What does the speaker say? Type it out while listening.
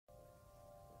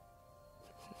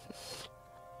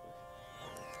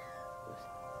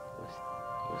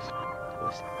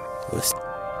What's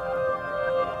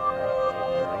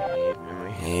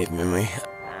hate memory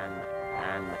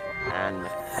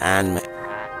and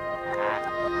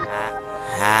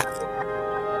ha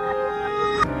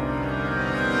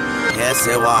yes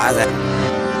it was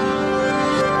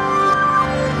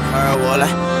her wall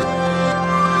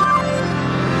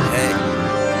hey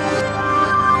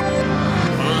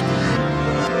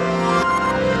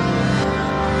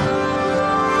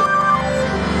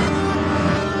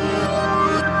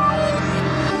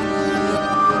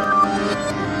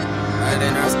I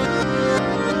didn't ask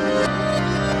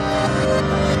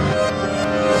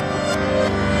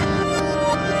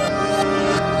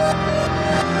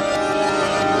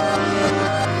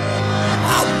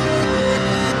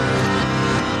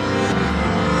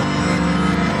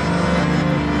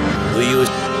who you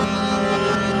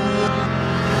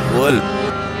wool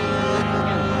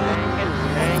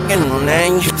and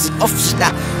then you off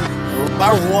stop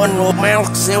about one of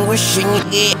milks and wishing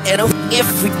it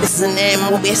if it's the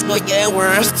name of best go yeah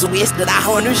worse to waste that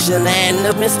I understand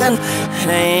the missing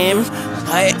name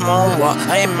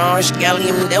I'm more scally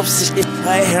and delph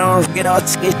I have get out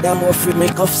skit them off with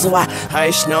make off so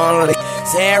I snore like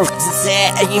Sarah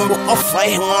said I'm off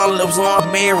I want lives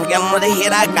on bear get what the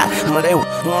hit I got but I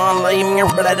want like me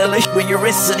but I delicious with your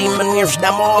wrist and you're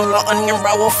them all on your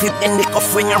row of it in the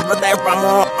coffin but I ram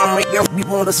on my girl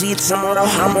people to see some of the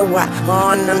hammer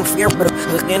on and fear but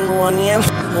again one year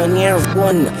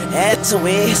one at a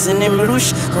waste and in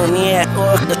rush on yeah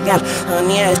or the gal on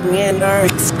yeah near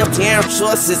stop here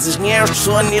sources near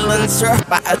so kneeling surf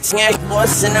but I think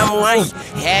was in a way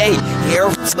hey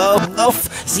here slow off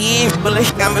see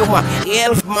bullish coming one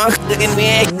elf mark again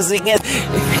again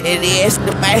it is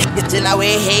the best till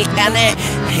away hey can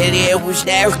it was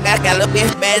there got a bit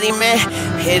better man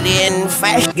it in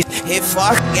fact he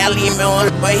fuck galley me all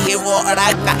by he what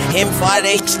I got him for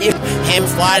the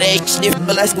stiff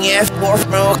plus near fourth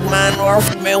milk man off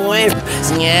me whip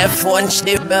near one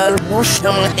stiff bell push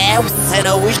them down said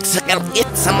I wish I could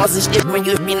get some of the stiff when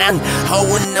you've been on how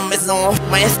when the miss off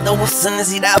my stones and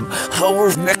it up how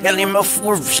was galley me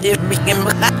four stiff became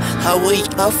how we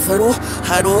go through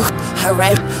how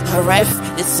arrive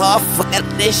it's off forget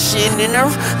this shit in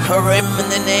her him in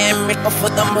the name make up for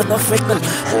the motherfucker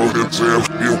hold it self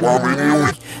you want me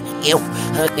to you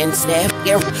can snap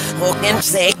you can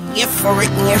say you for it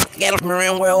if get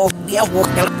marine well yeah we'll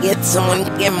get someone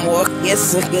get more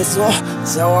yes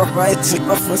so alright take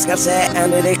off what's got say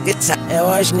and it gets a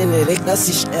wash in it das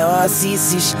see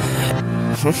see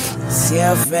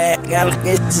gal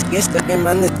get the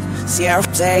man see our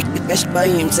take the cash by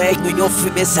him take you for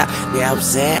this yeah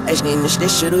say as in the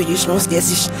should you know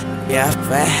this yeah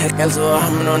فهكذا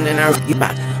من هنا نركب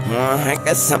I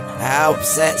guess some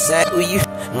upset you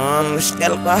مش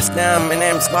كالقاسنا من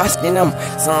امس قاسنا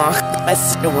صاح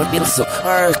بس لو بيلسو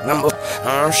نمبر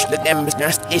لقم بس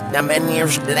إتنا من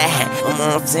يرجلها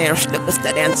وما بصيرش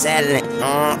لقستان سالة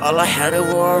الله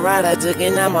حلو ورا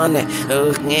تجينا مانا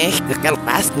نيش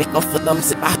كالقاسني كفضم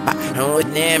سبحبا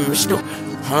ودنام مشتو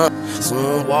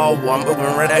so wall one but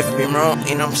when red if me wrong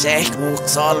in I'm saying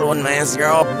walks all on man's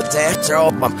girl but after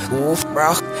all I'm wolf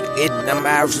bro it the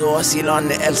mouth so seal on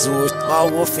the else was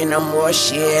wolf in a more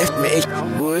shit me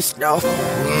was stuff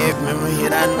give me my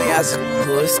head on me as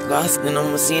was lost in a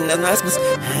machine the last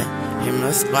he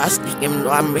must last him do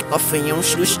I make off in your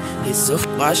shoes he's so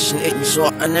flush and so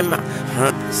on him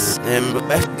and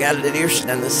back gallery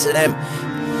and the same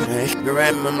ich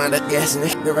grandma mal das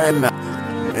nicht grandma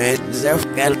it's a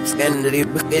scalp scan the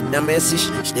bucket the message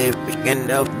stay picking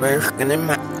up working in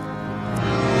my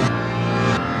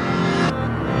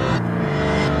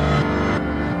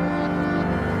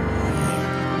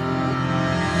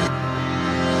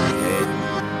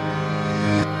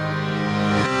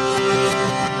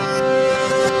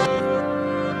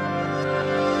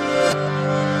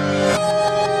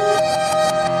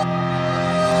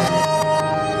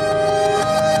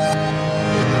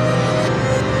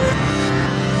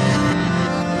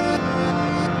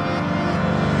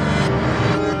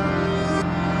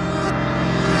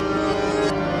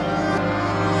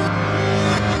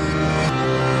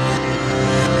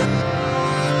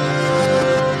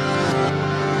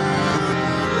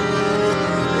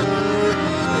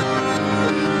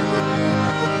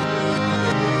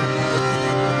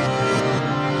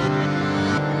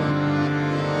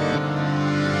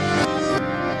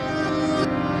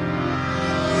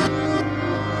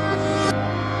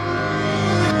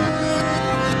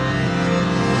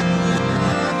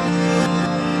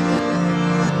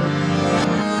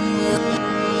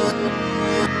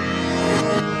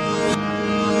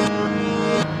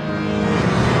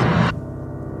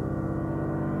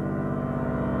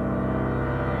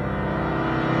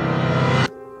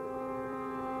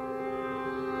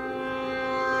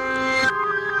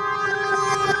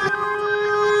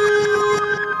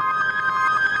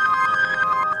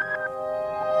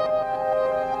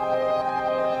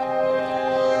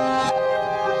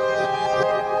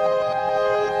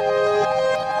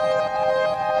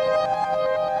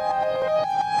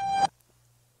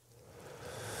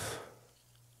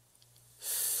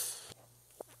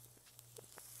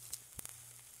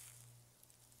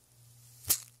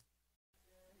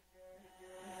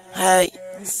Hey,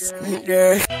 sir,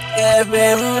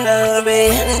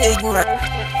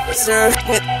 sir,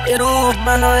 it all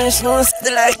bananas no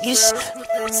stilakish.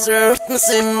 Sir,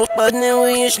 sim, but no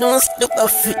wish no stuck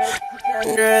of it.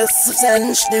 Dress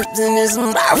and snips in his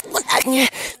mouth.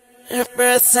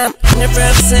 Never some,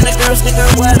 never seen a girl's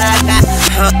nigga what I got.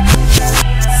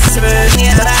 Sir,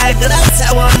 yeah, I got up,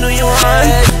 I want to you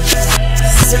want.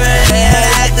 Sir,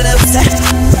 yeah, I got up,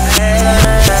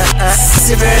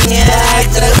 Severnia, I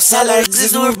got up, I like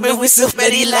this work, but we so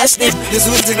very last name. This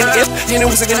was a good gift, you know,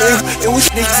 was a good live. It was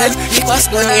sneaks and he was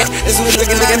going in. This was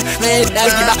looking again, man, I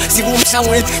give out. See, boom,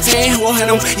 someone saying, oh, I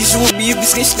know, you should be a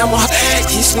biscuit. I'm a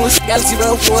he's no scale,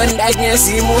 zero for one, I can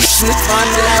see more shit fun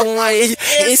than I want.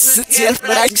 It's a tale,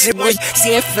 but I just boy,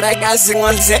 see if I got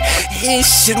someone say, he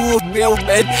should be a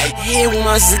bed. He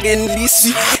wants again,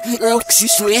 Lissy, girl,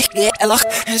 she's sweet, get a lock,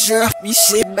 and sure, be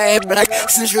shit, bad, but I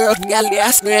can sure, gal,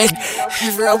 yes, man.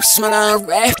 Ropes when I'm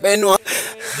rapping on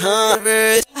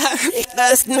Ik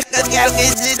was nog het geld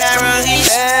is dit daarom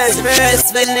niet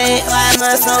First willing why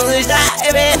my song is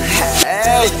driving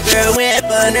Girl with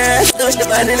banners, door de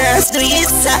banners doe je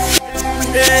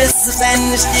First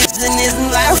zijn de stips en is een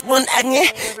life one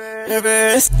acne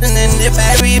First and in the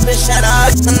berry but shut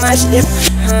off to my ship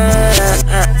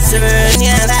Seven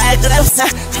yeah like the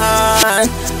outside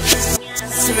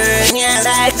Seven yeah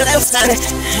like the outside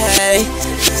Hey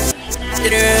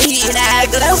I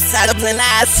got outside of the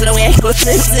night, so the way I go to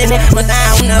it. But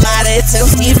now I'm not about it too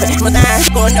deep. But now I'm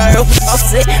going to open off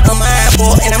it. I'm my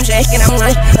boy and I'm shaking, I'm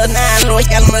like, but now I'm like,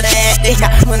 I'm not that.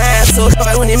 When I saw the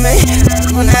boy when he made,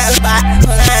 when I was back,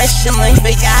 when I should my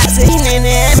big eyes, and then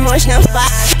emotional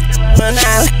fight. When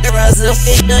I look the rose of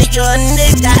it, do you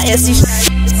understand?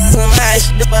 So much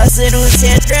the bus it was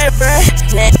here, trapper.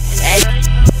 When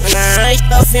I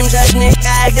off him, judge me,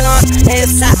 I can on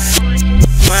his side.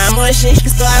 Mama shake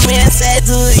so I'm inside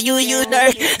to you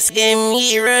dark Skin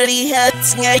me really hot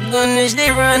Like gonna stay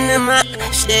running my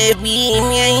Stay be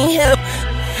me help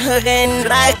Again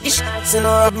like this So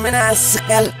no man I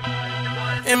suckle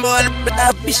And ball but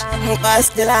up bish Cause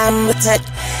still I'm a touch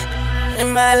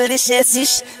And ball the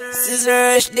chessish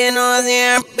Scissors they know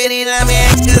they are pretty la me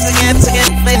Cause I can't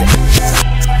find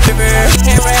River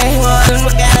and right one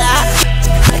look at that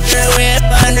Girl with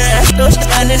banners Touch the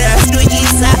banners do you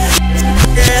say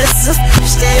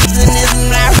Steps in his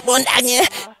mouth, one again.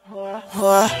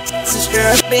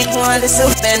 Sister, big one is so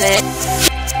funny.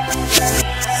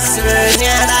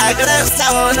 Severnia, I got up,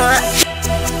 someone on.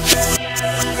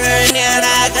 Severnia,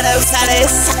 I got up,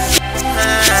 Salis.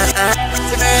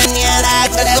 Severnia, I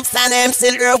got up, Sanem,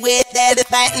 Silver with that. The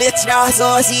fight, it's your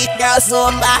source, eat your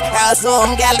soul, back, your soul,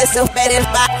 galley, so fed in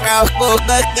back, rock, book,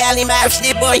 galley, match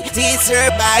the boy.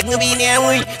 Teacher, back, no be there,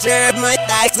 we serve my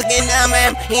tax again.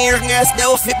 I'm here, girl,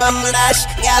 still fit on my lash.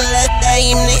 Galley,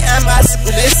 time, the ambass.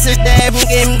 Listen, them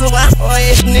game go on. Oh,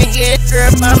 it's nigga,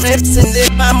 drop my lips and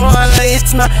dip my mall,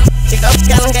 it's my. Take up,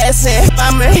 can't get safe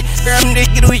by me. Girl,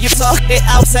 nigga, do you fuck it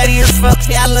outside of your fuck?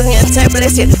 Yeah, look at the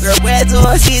shit. Girl, where do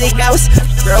I see the ghost?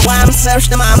 Girl, I'm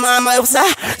searching my mama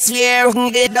outside. Swear we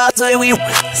can get out to we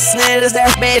snails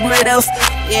their bed made of.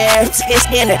 Yeah, it's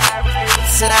skinny.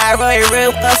 So I roll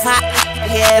real tough hot.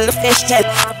 Yeah, the fish chat.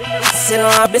 So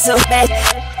I'll be so bad.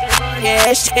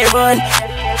 Yeah, she can run.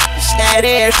 Stay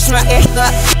there, smack it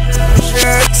up.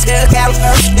 Sure, still can't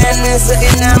first. And it's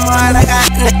looking at more like I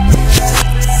got.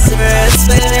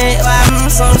 Spinning it while I'm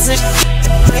so sick.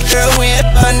 Girl with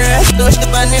banners, touch the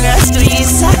banners to you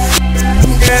side.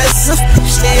 Dress up,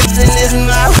 steps in his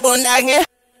mouth, one again.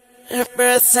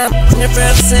 Never some, a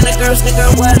girl's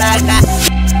nigga what I got.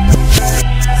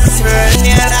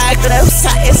 Severnia, I got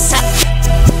outside, it's hot.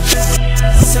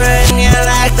 Severnia,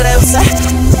 I got outside.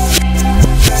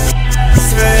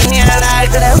 Severnia, I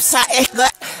got outside, it's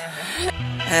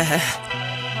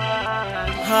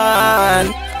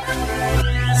hot.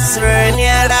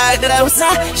 Severnia, I got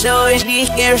outside. Show is the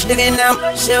cares to get now.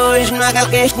 Show is my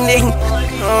calculation.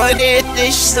 Oh, did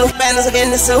this so fans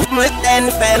again, so much and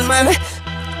the fell man.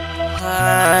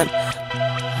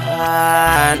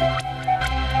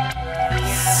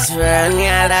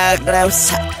 Severnia, I got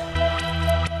outside.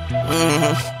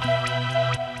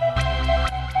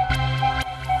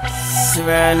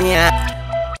 Severnia.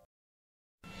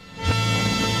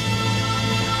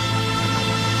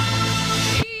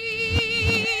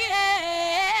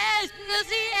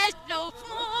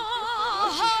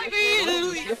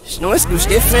 Snoes, du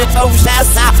stift mit auf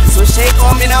Stassa. So shake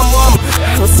on me now, mom.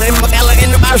 So same but I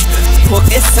in the mouth. hook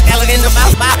is a gallon in the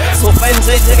mouth, so friends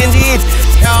are indeed.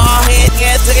 Your head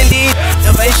gets indeed.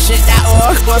 The shit that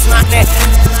was not there.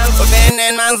 But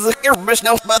then man's a garbage,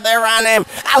 no further on him.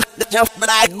 Out the jump,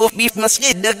 but I go beef my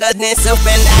shit. The goodness of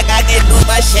and I got get do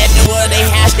my shit. The word they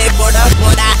hash, they put up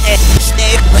what I ate.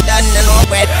 Stay put on the no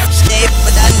bread. Stay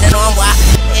put on the no what.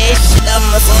 Ish, the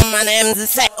muscle, my name's a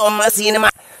set on my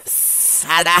cinema.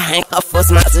 Sada handcuff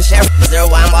was my sheriff, there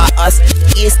one more us.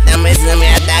 East them is a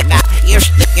man that got if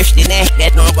the neck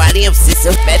that nobody else is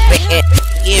a fat bit.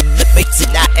 Give the picture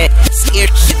that it scared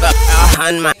shit up our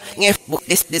hand, man. If book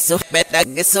is this so fat, I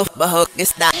guess so, but hook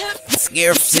is that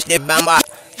scared shit, the bamba.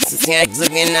 Snacks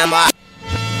again, I'm up.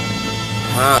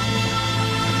 Huh?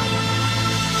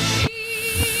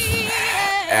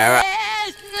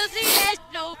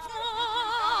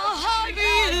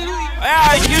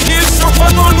 You did so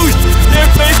fun on loose. Their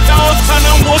face down, son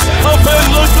of was a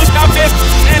fellow to stop it.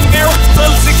 And they're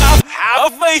closing up. How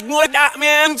fake would that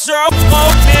man serve?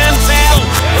 Oh, man, sell.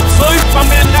 So if a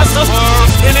man that's a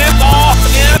first in it all,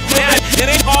 in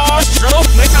it all, so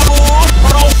make a move,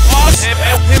 pro boss, and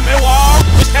him a war,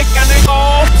 which I can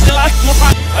go, select my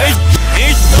part. Hey,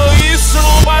 it's so easy,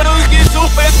 nobody gets so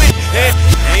fast. Hey,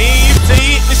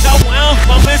 see, it's a well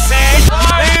from the side.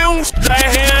 I have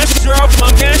struck my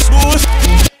gas boost.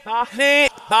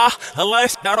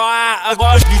 Let's start a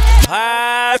god.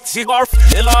 Cigar,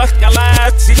 a lot, a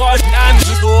lot, cigar, and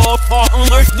the door for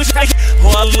the sky.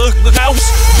 Well, look the house,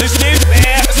 the sleep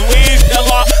ass, we the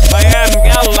law. I am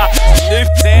gala. The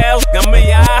tail, come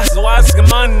me ass, what's the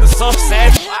man, so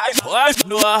sad. I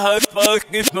no hurt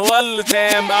fucking no all the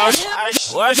time. I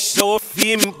was so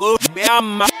film good,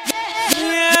 Bama.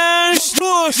 Yes,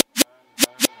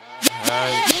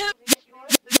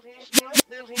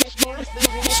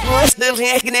 Still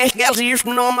hacking at Galtiers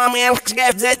from all my man,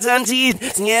 that's unseed.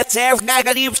 Yet, I've got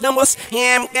to use numbers,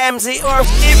 ham, gamsy, or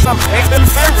if I'm making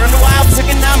fair and wild,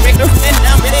 second down, bigger, and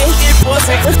down, but it was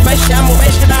a good question. I'm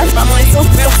wishing out from my so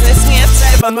filthless, yet,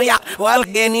 seven, yeah, while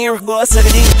again here goes a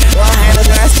day. Or hand of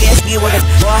grass, yes, you would, or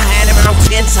hand him around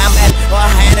skin, some bad, or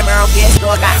hand him around, yes,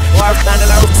 or got, or thunder,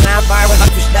 sound fire with a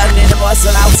fish done in the boss, so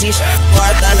I'll see,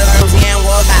 or thunder, and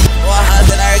walk out, or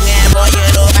hustle, again, boy, you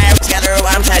know, I'm together,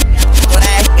 I'm tired. What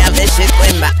I got this shit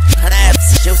going back. What I have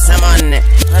to show someone.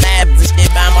 What I have to stay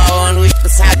by my own week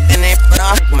beside the neck, but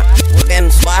off my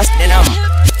weekend swast in them.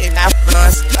 It got for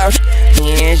us first.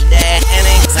 Here's that and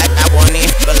exact. I want it,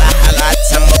 but I highlight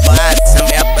some of some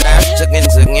but I'm chicken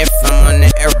to get from on the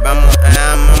air by my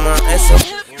mama.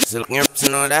 So looking up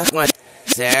to know that one.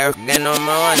 Sarah, get on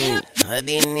my one. I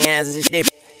didn't have this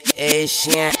shit. It's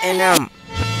shit in them.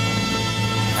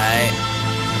 Hi.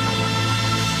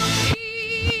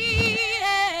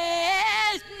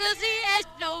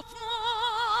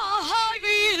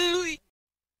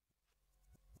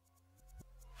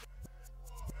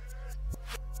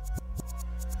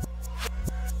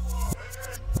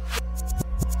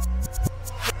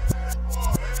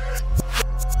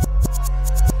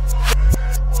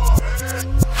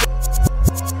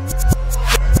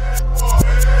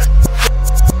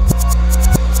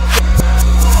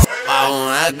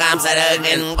 I'm set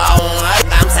again,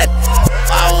 I'm set.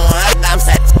 I'm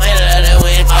set. When the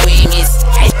wind, how we miss.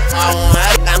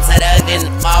 I'm set again,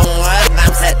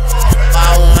 I'm set.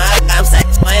 I'm set.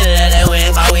 When the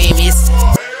wind, how we miss.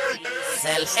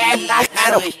 Self-esteem,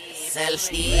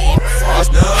 self-esteem.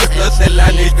 First look at la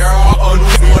nigga girl on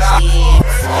with what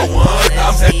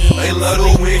I'm set. They love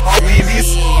the wind, how we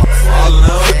miss.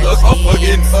 Look, I'm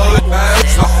fucking bud, man.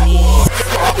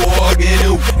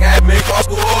 Again, got me cross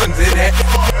corns in that.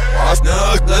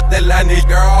 Look at la nigga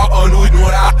girl on with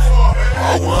what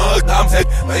I'm set.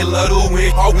 They love the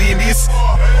wind, how we miss.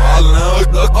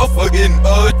 Look, I'm fucking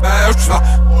bud, man.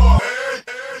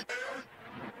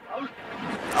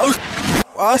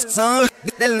 Son,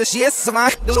 the shit, so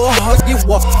I can go hug you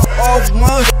up. Oh,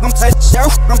 man, I'm such a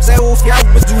I'm so far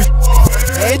with you.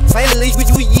 Head, finally,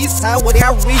 with you, yes, I would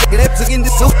have read it in the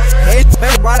soup. Head,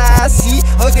 but what I see,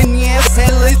 hugging, yes,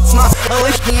 and it's not a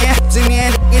yeah, to me,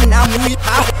 and I'm with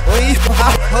out,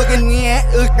 hugging, yeah,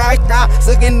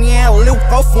 sucking, yeah, little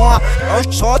puff one, or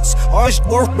shots, or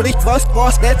sport, but it was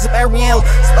boss, that's a real.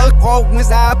 Stuck all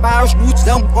with our bars, roots,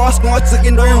 them boss, not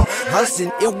sucking down.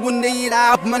 Hustle, it wouldn't eat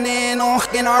out, my name on.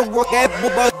 In our work at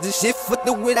but the shit for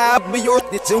the without be your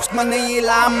tips money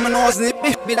lam and was it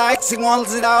be like sing all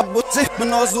it out but if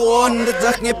man was on the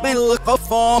duck and been look of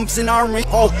forms in our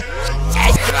recall.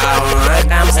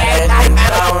 I'm set,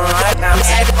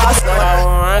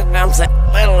 I'm set,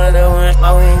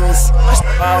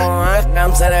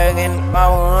 I'm set again,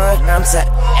 I'm set.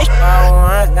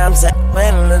 I'm set.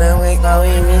 When the week go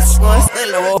in this one,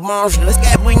 still a wolf marsh, let's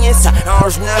get when you say,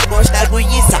 orange nut bush that we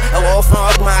use. A wolf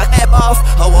frog, my cap off,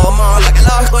 a wolf more like a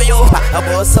large boy, a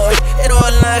boy soy, it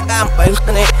all like I'm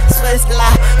posting it, Swiss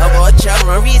lie, a boy chum,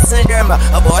 a recent germ,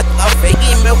 a boy coffee,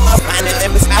 milk, a fan, and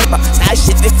then scalper. That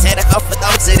shit, they said a couple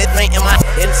thumbs in it, in my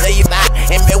head, say you back,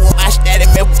 and me will wash that,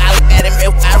 and milk, I'll get it,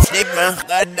 milk, I'll stick, man.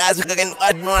 God does again,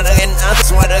 God more again, I'm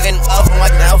sweat again, off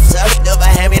what now, so still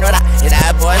by having what I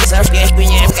born, so scared, we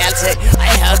ain't got sick. I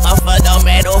have off a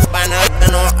tomato, pan up,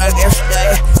 and on a gift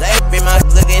day. They be my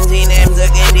looking, see names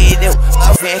again, they do.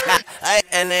 I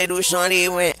and they do shorty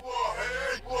went.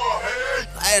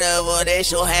 I love what they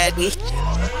so happy.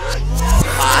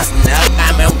 Fast enough,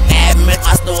 I'm a bad man,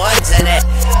 fast the ones in it.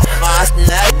 Fast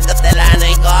enough, the line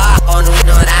ain't got on who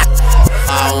know that.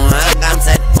 I'm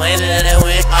set, when the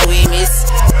week, how we miss.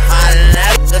 I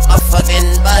love the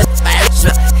fucking butt, hey.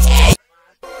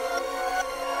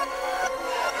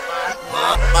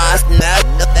 Fast enough,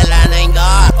 the line ain't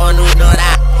got on who know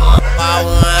that.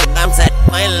 I'm set,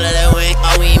 when the week,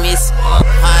 how we miss.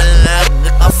 I love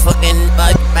the fucking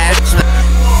butt,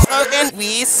 again,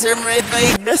 we some red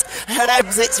Vegas. Had I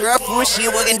six rough pushy,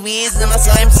 again, we in my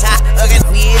same side. Again,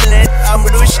 we let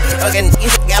Amrush. Again,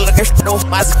 East Gallagher, no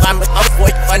pass, I'm a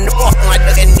foot on the walk.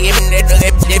 Again, even the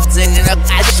lips in the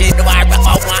cash shit. The wire,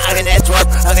 again, that's what,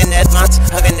 again, that month,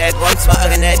 again, that once,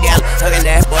 again, that gal, again,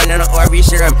 that boy, and or be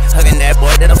sure him. Again, that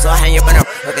boy, that I'm so hang up on him.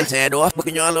 Again, say, do off,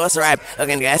 booking your loss, right?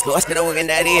 Again, gas, go, get over in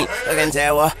that deal. Again, say,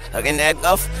 what, again, that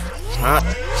golf.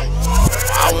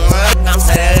 I'm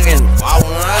set again.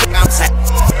 I'm set.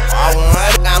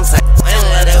 I'm set. When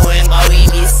the wind go in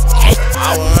this.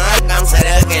 I'm set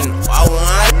again.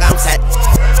 I'm set.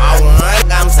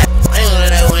 I'm set. When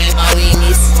the wind go in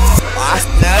this. Fast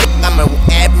enough, I'm a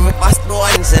every fast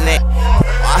ones in it.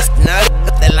 Fast enough,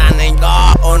 the land ain't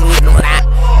got on with no that.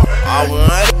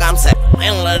 I'm set.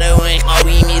 When the wind go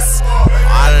in this.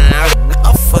 All enough,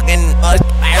 a fucking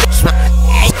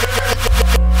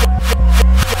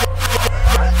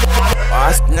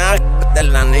fast enough, the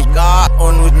land is got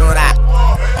on with no that.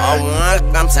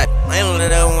 I'm set, when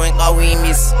the wind go in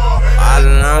this. All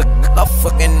enough, a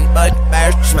fucking butt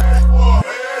bash.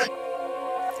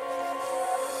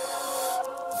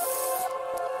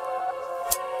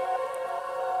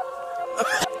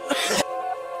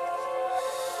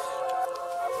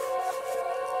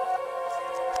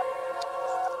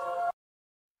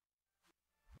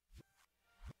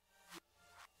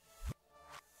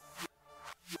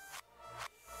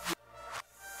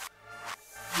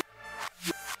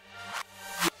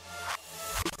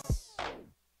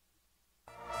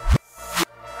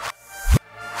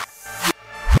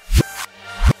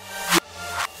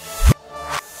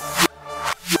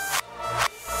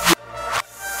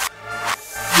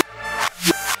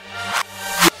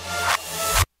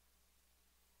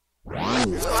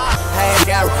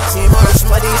 See more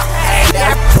sweaty, hey,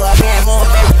 that plug and more,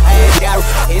 hey, that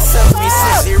it's a miss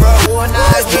 0 1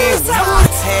 again.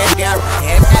 Hey, that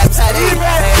and that's how they,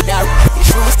 hey, that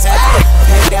it's shoes tight,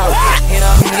 hey, that and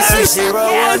I'm missing 0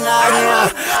 1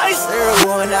 again. 0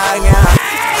 1 again,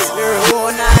 0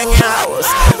 1 again.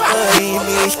 What's funny,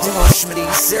 me, Schmitty,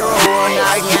 0 1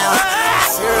 again,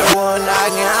 0 1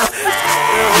 again,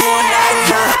 0 1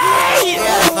 again.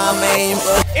 Yeah, my main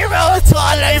book, it rolls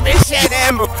all like this shit,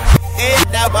 Amber.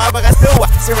 Da Baba Gastua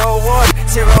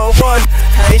 0101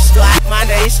 Heißt du Mann,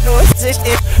 der ist nur sich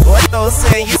what those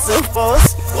say you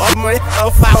supposed what more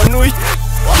of our new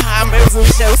what I'm so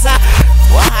shows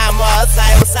what I'm all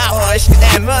side hoje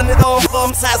que mano do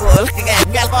como sabe que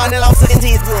galvão lá so in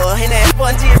these in that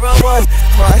 101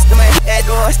 Host my head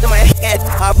host my head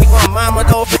happy for mama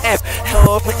do f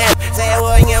open f say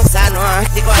what you say no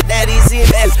they got that easy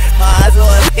bell puzzle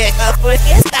pick up put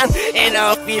it down and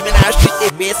off even our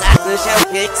shit be I to show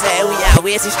pick say we are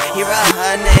with here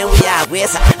and we are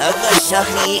with a good show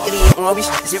he on we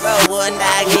 01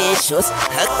 again shows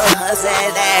a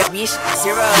say that bitch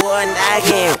 01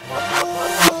 again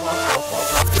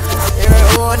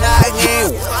 01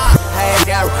 again hey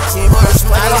there see more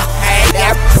smile hey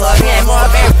there plug in more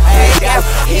baby hey there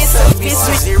it's a bitch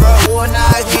 01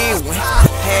 again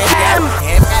hey there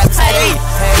and that's hey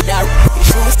there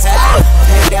shoes tight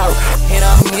hey there and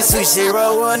I'm missing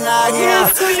 01 again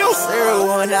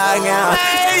 01 again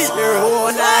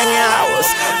 01 again was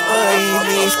oh you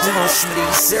need to know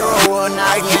 01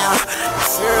 again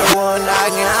 01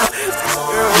 again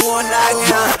one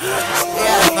again.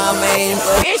 Yeah, my main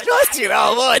book. It's no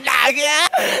zero one again.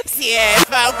 Yeah, if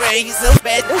I'm ready, so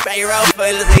bad, the payroll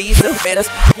fellas, he's so better.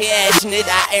 Yeah, shit,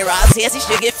 I ain't right. Yes, he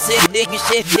should get sick, dick,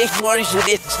 shit, dick, more, should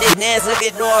get shit, nasty,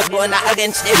 get dogs, going out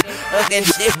against it.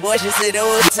 Against it, boys, you said,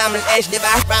 oh, time and edge, the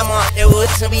back from on. It was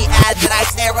to be ads that I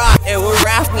stare off. It was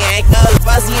rough, me ain't go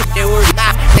fuzzy, it was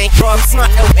not. Ain't come smart,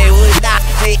 it was not.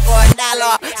 They or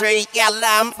dollar, three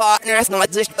gallon partners, not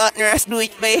just partners, do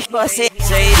it, baby, cause it,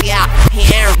 say, yeah, he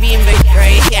ain't being big,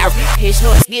 right here. He's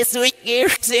no skis with gear,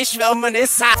 six from on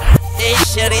this side. They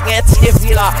should have get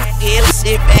tipsy, law, he'll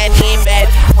sleep and in bed.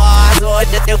 Pause, or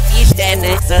the fish, then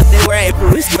it's a the way,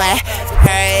 Bruce, my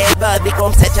hey, but they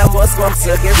come set a most come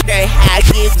so give they I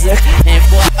gives her and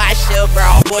for my show,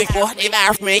 bro, boy, for the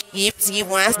mouth, make keeps he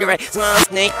wants the right, small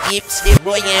snake, keeps the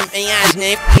boy, and beyond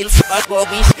snake, feels fuck, or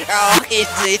be oh, it's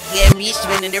it, get me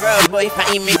spinning the road, boy,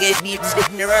 find me get deep, stick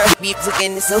in the road, beeps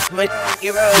again, so much,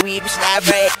 you roll, we be slab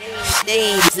right,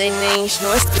 staves, and then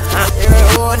snores, I'm the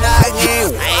road,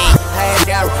 again, hey,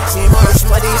 down, see more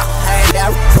sweaty, hey,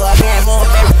 down, plug in more,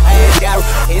 hey, down,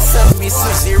 it's up, me,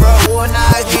 so 0, 1,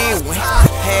 again,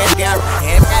 hey, down,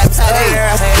 and that's how they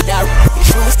are, hey, down,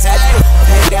 it's who's tight,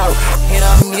 hey, down, and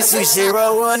I'm me, so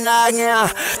 0, 1, again,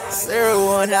 0,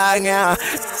 1, again,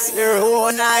 0,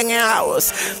 1, again,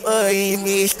 was,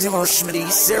 me, more sweaty,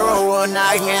 0, 1,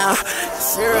 again,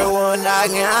 0, 1,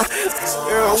 again,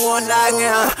 0, 1,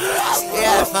 again,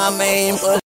 yeah, if I mean,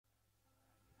 but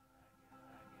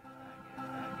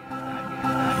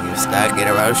start get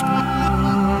a roast.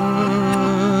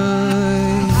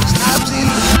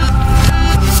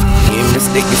 In the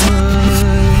stickers.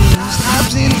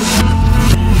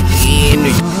 In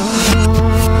the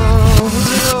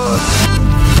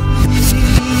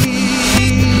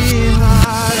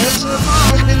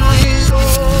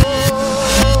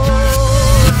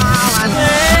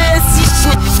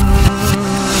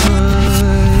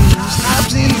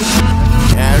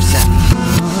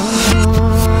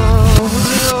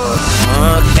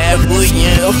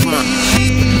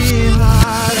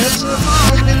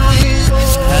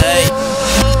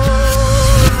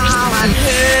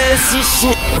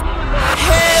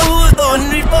hey, we're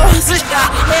gonna boss it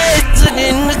out. Heads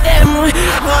in the demo.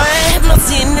 I have not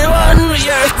seen the one with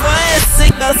your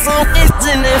classic. I saw it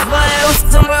in the files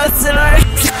to my cellar.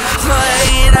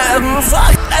 I'm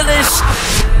fucked at this.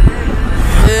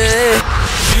 Hey,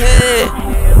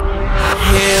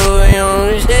 we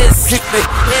on this sick.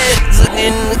 Heads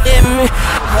in the demo.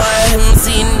 I haven't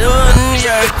seen the one with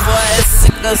your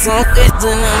classic. I saw it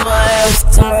in the files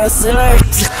to my cellar.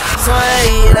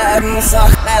 I'm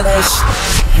fucked at this.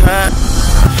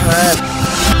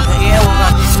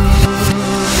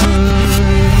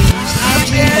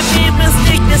 Yeah, baby,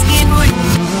 mistake this kid would.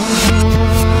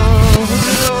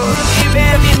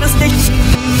 Baby, mistake.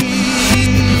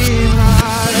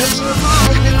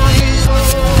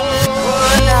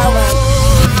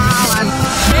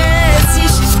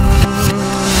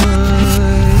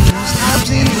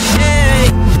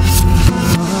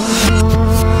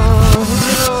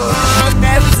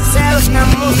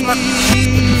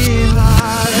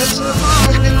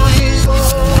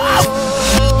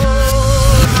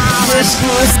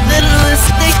 Little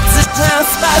sticks to town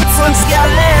spots on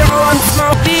Scalero on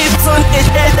small peeps on the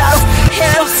dead house.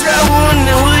 Helps throw on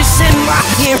the wishing my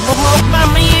hair from up by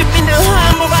me, even the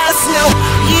hum of our snow.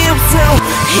 You snow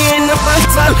in the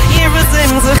first one, here is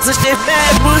in such a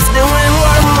bad boost. The wind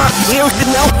warm up, you can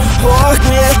know. Walk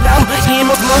me down, he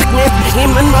must mark me, he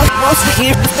must mark most.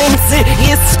 If the thing sit,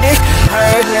 he's stick.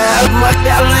 Heard now, my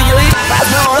dollar, you eat by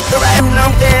north, the rhyme, no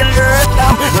dead earth.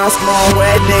 No small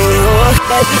way, they look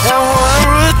at the one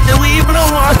root that we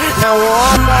don't want. No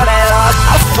one, but I lost.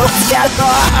 I spoke to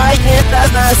I can't,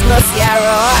 that's not enough.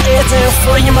 Yeah, it's in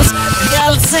for you must.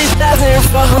 Yeah, let's say that's in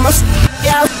for us.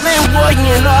 Yeah, man, boy,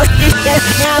 you know, get that.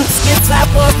 Yeah, I'm scared, slap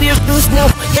off your goose, no.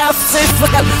 Yeah, say,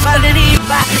 fuck up, but it ain't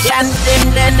back. Yeah,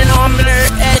 then the normal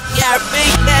at yeah,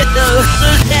 big that look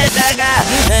that I got.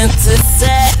 And to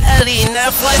say,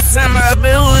 enough for summer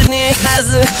building,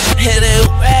 cause it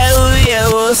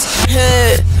was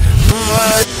hit.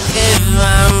 What if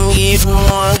I'm even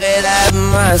more that I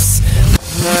must?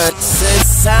 Not to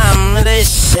some of the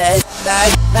shit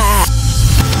like that.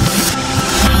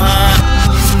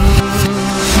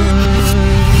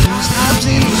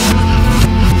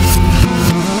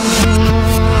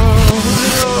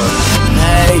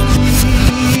 Hey,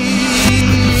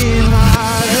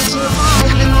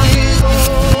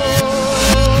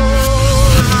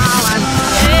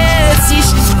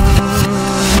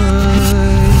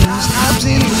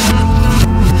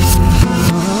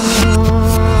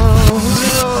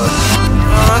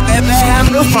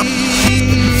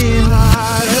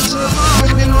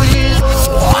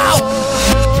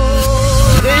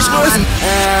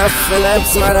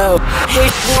 Snaps my out.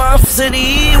 Hit off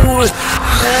city wood.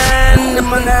 And the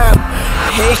man out.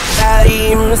 Hit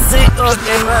time, sick of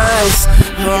the mouse.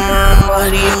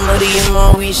 Muddy,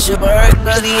 we should work,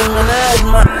 buddy, man.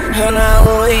 And I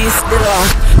always still are.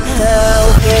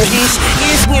 Hell,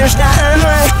 he's near Stein,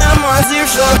 I'm on zero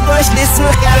short push. This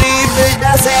look at it,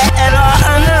 that's it. And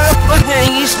I'm not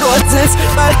fucking you short since,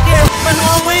 but yeah, but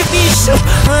no way be so.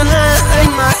 And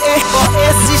I'm my echo,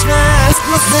 it's this nice,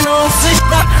 listen on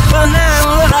sister. But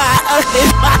now, what I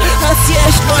see a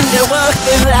strong work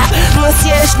in that. Must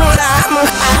see a strong I'm a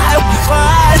high.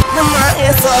 But the man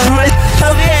is all my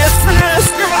career for us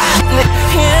to ride.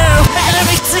 Yeah, better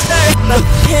be sister.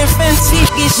 If and see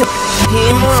Bishop,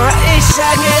 him or a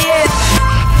shaggy.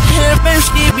 Here,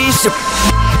 Benski Bishop.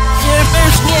 Here,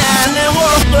 Benski, and the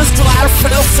world was to our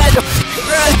fellow fellow.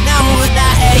 Right now, with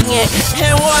that hanging.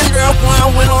 And wonder why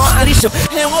we don't have this.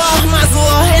 And walk my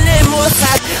soul, and then more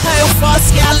side. I fought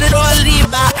scalded all leave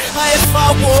back. I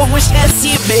fought war, which can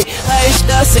see me. I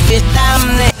just get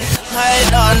damn it. I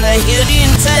don't know, you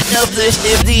didn't set up the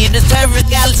ship. The service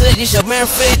gal said you should be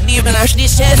afraid, even actually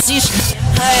says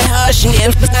I hush and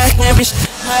get the snackish.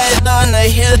 I don't know,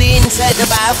 you didn't set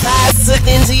about 5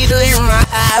 seconds either in my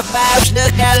eye. 5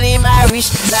 stuck out in my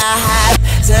wish. I have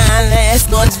time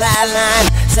last not violent.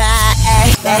 So I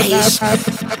act that ish.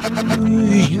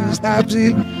 Stop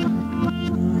it.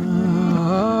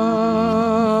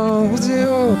 What's it?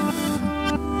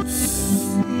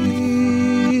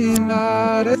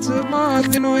 That's a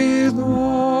mark in his own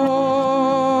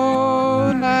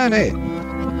night.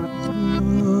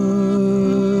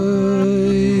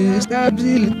 Stop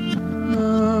it.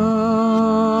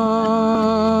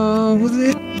 Was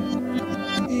it?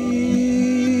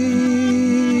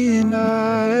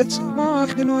 That's a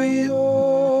mark in his own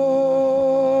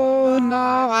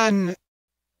night.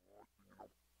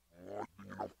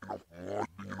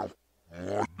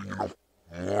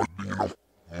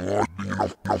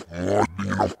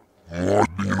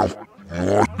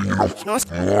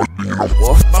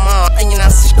 Wolf, mama, and you know,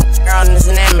 girl, is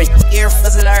an image. Ear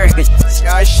fuzz allergic.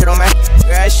 Scar shit on my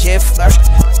girl, shit flush.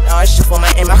 No shit for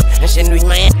my emma, and she knew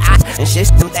my eye. And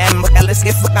she's them damn, but let's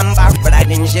get fucking back. But I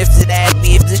didn't shift to that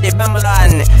beef, the shit, I'm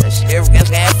alone. Shiv got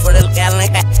cat for the gal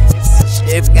like that.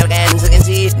 Shiv got hands against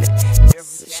it.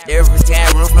 Shiv was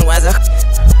tearing from was a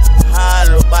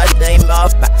hollow body, name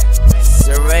off.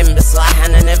 Surrender, so I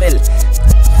had a neville.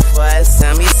 For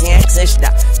some, you see, access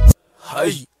that.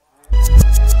 Hey.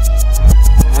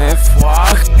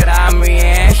 Fuck, gra me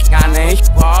kann ich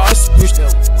was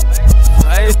bestimmt.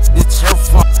 Heißt die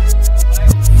Zerfall.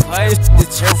 Heißt die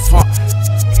Zerfall.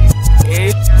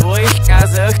 Ich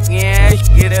durchgasse,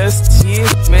 ich geht es Ziel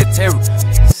mit dem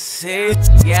Seht,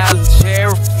 ja,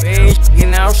 sehr fähig,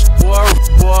 genau, Spur,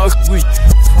 gut.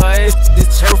 Heißt die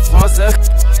Zerfall.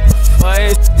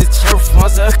 Heißt die Zerfall.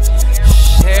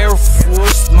 Sehr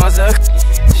Fuß, Masak.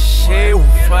 Sehr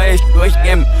fähig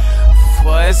durchgehen.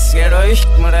 Was ihr euch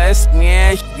reißt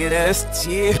mir, ich geht es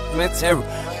tief mit der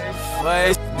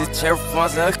Weiß, die Zerfall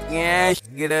sagt, ja, ich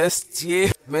geht es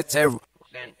tief mit der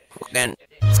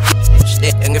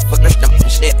Steht in gefuckt Stopp,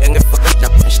 steht in gefuckt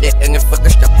Stopp, steht in gefuckt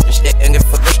Stopp, steht in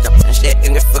gefuckt Stopp, steht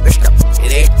in gefuckt Stopp.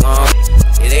 It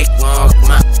ain't long,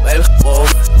 my well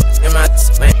both, immer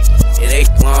zwei. It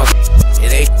ain't long,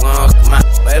 my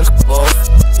well both,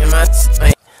 immer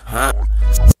zwei. Huh?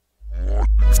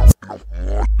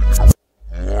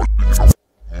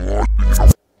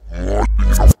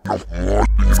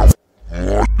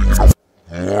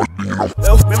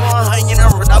 Elf me more hanging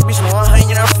out, that bitch more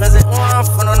hanging out, pheasant, more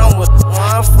fun on over,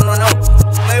 more fun on over.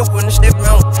 They wouldn't step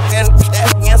around, again,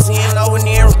 step, yes, and over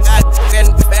near, God,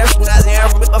 again, fashion as I am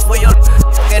for you,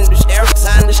 again, the stare,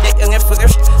 sign the stick, and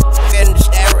figures, again, the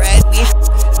stare, right,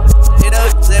 it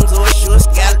up, them so shoes,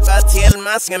 scalp, I tell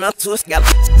my skin out to scalp.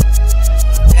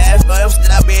 Half vibes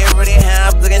that I be already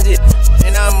have, look at it,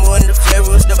 and I'm one of the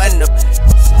favorites, the band up.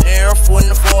 They're full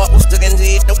of four, who's the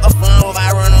ganzi, the fun of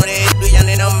I run on it, do you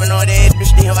know, no, they do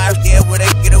still have there with a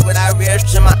get it without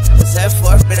rest. My self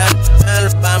forfeit on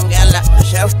Alabama gala,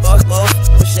 chef boss, both,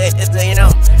 shit, you know,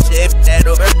 shape that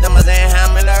over them as a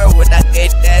hammer with that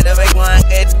gate that of a one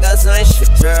gate, does one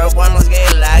shit, one was gay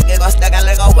like it was like a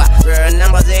leg over,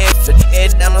 numbers 8,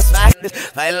 it numbers factors,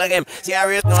 I like him,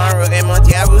 serious, no, game on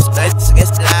the house, but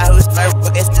against the house,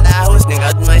 against the house,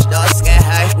 nigga, my stars get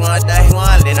high, one day,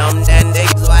 one, and I'm then they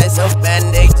why so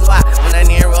bandits why when I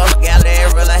near off gal they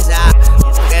realize that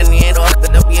can get off the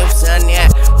abuse son yeah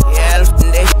yeah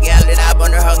they gal it up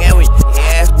under her and we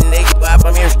yeah they go up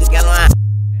on here the gal one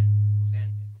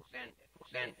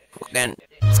then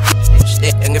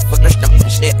stick and get fucked up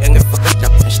stick and get fucked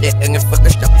up stick and get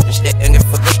fucked up stick and get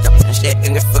fucked up stick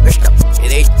and get fucked up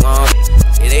it ain't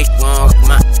long,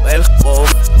 my well go,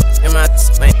 in my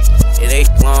spain, it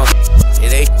ain't long,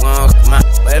 my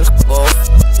well go,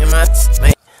 in my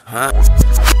spain, huh?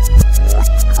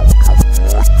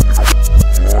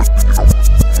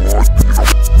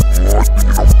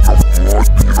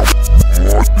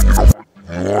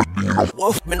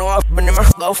 Wolfman off in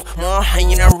my loaf,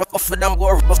 hanging on rock for them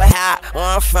gore, but I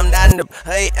had from down the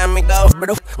hey, I'm a go, but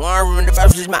one in the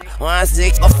verses, my one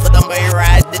sick off for them way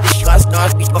ride, the discuss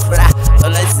not be for that. So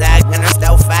let's zag and I'm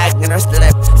still fag and I'm still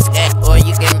up. Scat or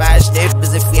you can buy stiff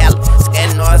as if you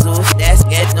scan nozzles, that's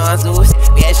get nozzles,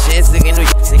 yeah, shit's again,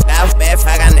 sick out bad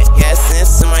fag on it, yes,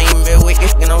 since my email wicked,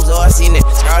 and I'm so seen it.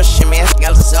 Scar shimmy,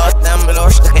 scales, so them below,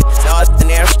 so the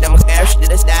nearest them cash to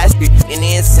the stars, and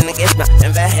it's in the guest,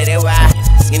 and the head of why.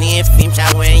 Skinny and fame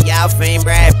shot when y'all fame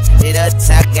brave. It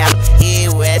attack out, he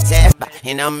wet tap.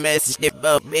 And I'm message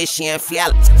up, bitch, and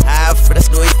fial. Half for the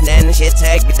story, then she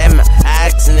take them.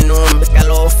 Axe in the room, but got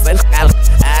low for the cal.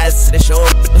 Eyes to the show,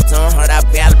 but the tone hard up,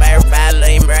 y'all by her battle.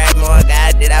 Ain't brave, more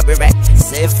God, did I be back?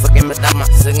 Say fucking my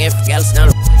stomach, singing for y'all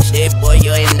snow. Shit, boy,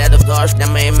 you ain't that of course,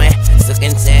 that man, man.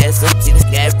 Sucking says, up to the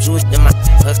cap, choose them.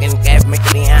 Fucking cap, make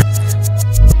it in.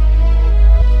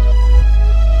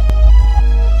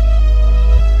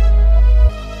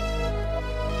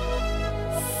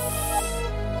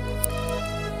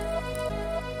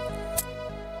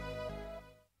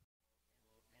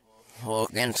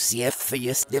 Hogan ser för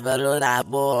just det var då där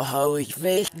på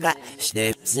höjvecka.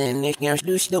 Stöpsen är kanske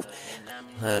du stod.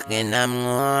 Hogan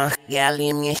amor,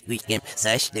 galim är skviken.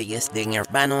 Särskilt just dingar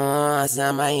bano.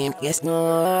 Samma imkes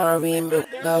norrim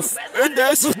bukov. Det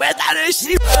är så bättre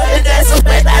skip. Det är så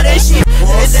bättre skip.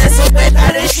 Det är så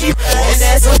bättre skip. Det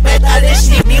är så bättre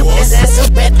skip. Det är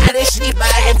så bättre skip.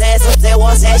 Det är så det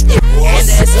var särskilt.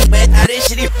 Det är så bättre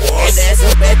skip. Det är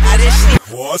så bättre skip.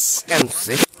 What? Kan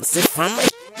se fram emot.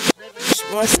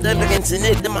 What's the against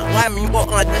it? The woman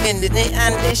walk on the end of it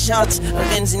and the shots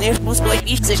against the air was like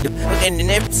each system. Again, the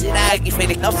never said I give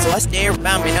it up, so I stare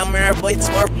around me. I'm a boy, it's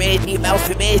more baby, about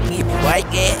for baby. White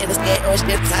get and it's get or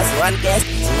steps, I one guess.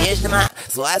 Here's the man,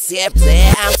 so I see it,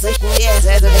 I'm such a yes,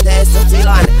 as a test of the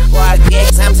line. Walk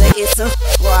get some say it's so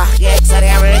walk get so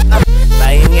they up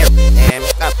by me and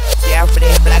up. Yeah, for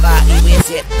the black eye, we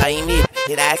sit by me.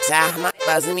 It acts out my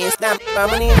buzzing me stamp,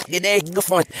 money, it ain't go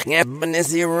fun. Yeah, but it's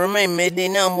zero, made.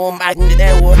 No more back in the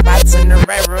day, walk back in the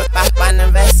river, back on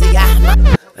the vessel.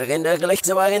 Again, the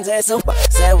collector, I can say super.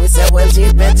 Say we say, well,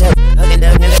 she's better. Again,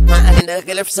 the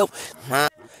killer soup.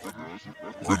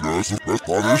 That's a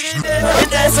better shit.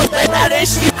 That's a better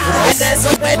shit. That's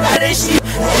a better shit.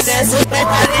 That's a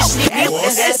better shit.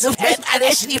 That's a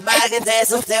better shit. Back in there,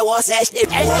 so there was a shit.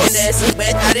 That's a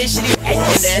better shit.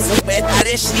 That's a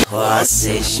better shit. What's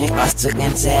it? She was taking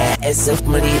that as if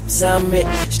my lips are me.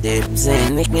 Steps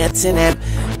in the net in them.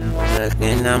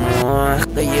 Looking at more,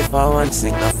 but you for one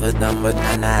sink off a dumb, but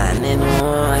I'm not in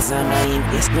more. As I'm in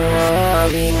this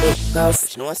glory, look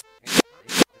off.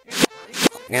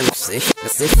 And see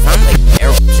from the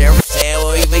air, say,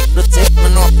 oh, you make the tip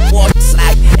and off what's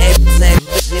like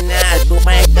everything I do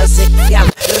my sick gal.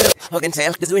 I can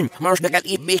tell because we marsh got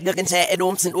eat big, I can say it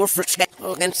homes and over cat.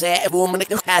 I can say a woman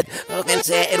like a cat. I can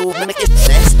say it woman like a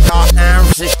chest. I'm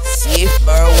sick, see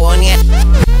for one yet.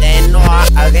 Then no,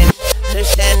 again,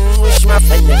 then wish my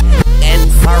friend. Then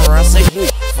for us, I do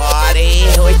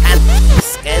 40 we can.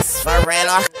 Skis for real,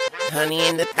 honey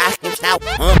in the back now.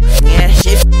 Yeah,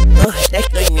 shift. Take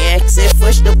the next if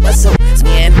push the puzzle.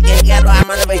 Scan get yellow, I'm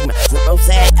on the big man. So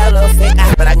say hello, fake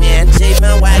up, but I can't shave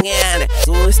my wagon.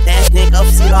 So stand sneak up,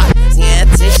 see lot. Scan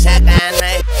to shotgun,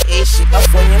 like, it's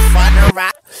up when you father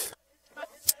rock.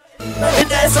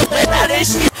 That's a better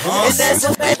shit. That's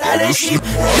a better shit.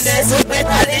 That's a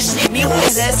better shit.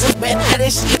 That's a better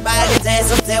shit.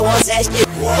 That's a there was a shit.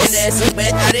 That's a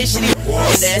better shit.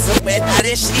 That's a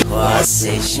better shit. What's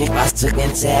it? She was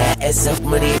taking that as if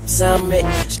my lips are me.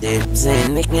 Steps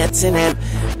in the net in them.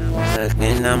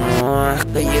 Looking at more,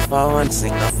 but you for one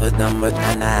sink off a dumb, but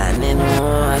I'm not in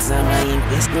more. As I'm in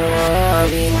this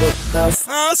glory, look off.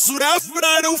 Suraf, but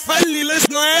I don't fall less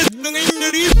noise. Don't in the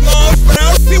deep law. But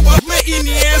I'll feel what my in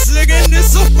the ass again.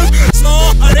 This open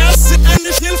snow. I sit and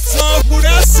the shelf snow. Put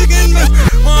us again.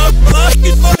 My black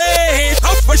it for the head.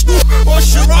 How much do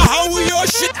wash your how your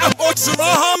shit? I bought your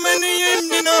how many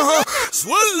in her.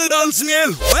 Swallow down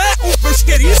smell. Where open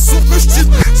scary super shit.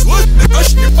 Swallow the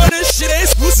gosh, you for the shit.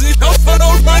 Pussy tough for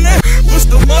old money. What's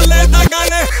the mullet I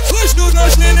got? Switch to the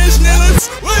schnellers.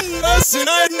 When I see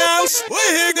night now, we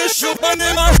hear the shop on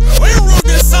them. We rock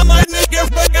this, I might not get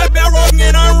back at the wrong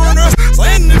in our runners. So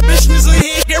in the business,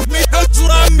 he gave me touch to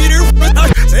the meter. But I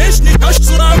say, touch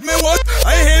to me what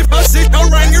I have a sick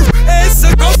around you.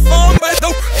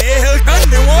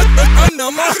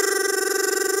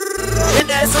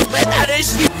 that's so bad out of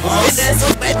shit. And that's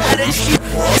so bad out of shit.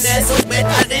 And that's so bad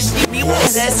out of shit. And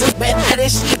that's so bad out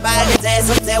of shit. I get that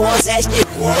so that was that shit.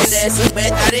 And that's so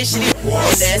bad out of shit.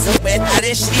 And that's so bad out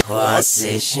of shit.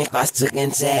 Position cost to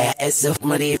get as if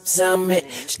my lips summit.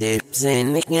 Steps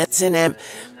in the get in them.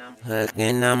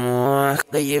 Hugging a more,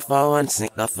 you for one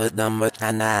sneak off of them, but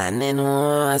I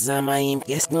know as I'm a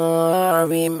guess no,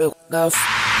 we milk off.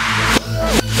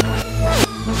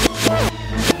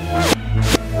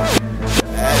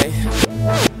 Hey,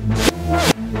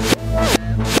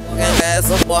 we're gonna mess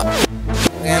up, what?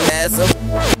 We're gonna mess up.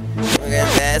 We're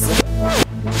gonna mess up.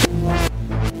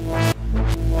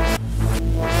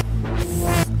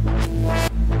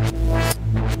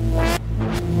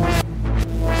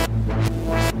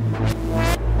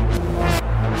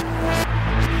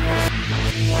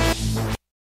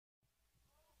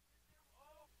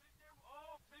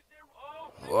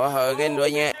 Hugging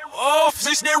doing it. Oh,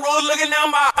 fish they roll looking at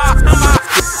my.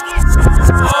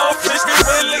 Oh, fish they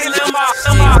roll looking at my.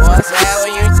 What's that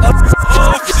when you up?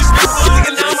 Oh, fish they roll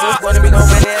looking at my. Wanna be going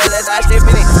in there, let's I step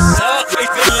in it. Oh, they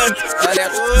feeling.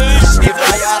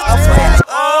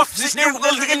 Oh, fish they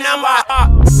roll looking at my.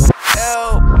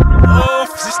 Oh,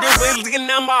 fish they roll looking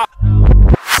at my.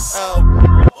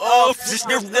 Oh, fish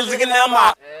they roll looking at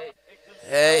my.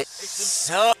 Hey,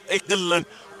 so they feeling.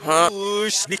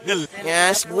 Snickle.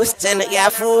 Yes, Wuston, yeah,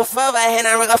 fool for my hand.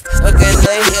 I'm off again.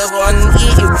 They hear one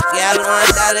eat you. Yeah,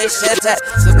 one that is shit. So,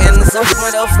 can the soap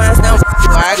with no fans now.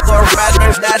 I go right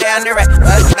there's not under it.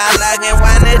 But I like it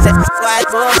one is it. Why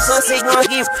go so sick? No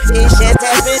give. This shit,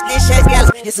 that bitch, this shit, yeah.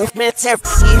 It's a matter.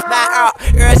 If I are,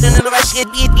 you're the number of shit,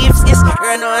 it gives this.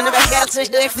 You're no one of a hell, so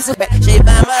do it for so bad. Shape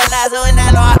by my lazo in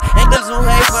that law. And goes who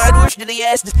hate for a douche to the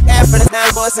yes. After the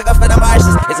time, go suck up for the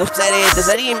marshes. It's upside in. There's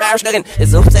a team marsh looking.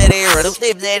 It's upside in. Don't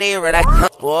sleep there, like,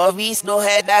 oh, we no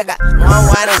head, I got one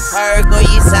wine of fire, go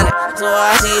eat salad. So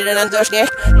I see it and touch it.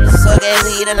 So they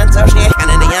see it and touch it.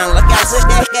 And then the young look out, so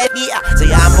they get the so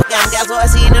I'm looking down, so I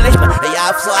see the next one.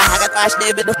 Yeah, so I got to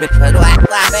stay with the bit. But I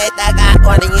bet I got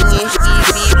one in your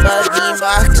TV, buggy,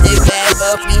 box, they bad,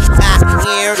 but we got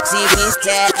here, TV's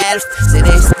 10 elf. So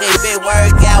they sleep it,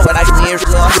 work out, but I clear,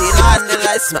 so I see on the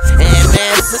lights. And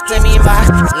man, sister me,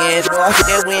 back. Yeah, boy,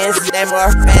 the wins, they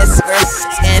more fast,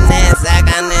 and I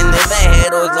got in the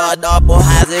bed, was all double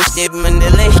hazard, shipment, the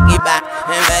licky back,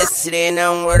 invested in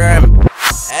them with them.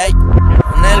 Hey,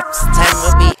 next time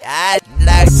will be I'd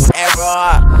like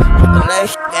ever.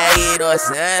 Let's get it was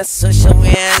not social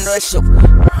and social.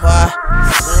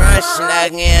 Russian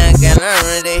again, can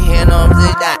already hear no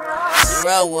that.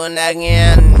 Rolling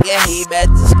again, yeah, he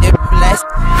better skip blessed.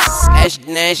 Cash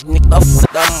nation, off the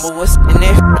dumb was in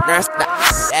it, but that's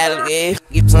that. Alligator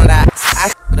keeps on that.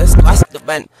 Let's cross the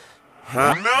bend.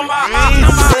 Huh? Oh,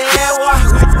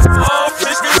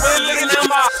 fish they roll looking at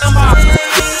my.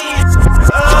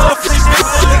 Oh, fish they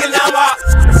roll looking at my.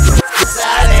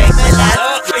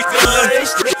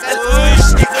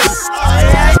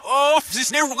 Oh, fish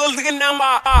they roll looking at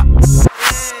my.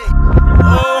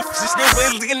 Oh, fish they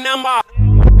roll looking at my.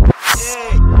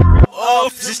 Oh,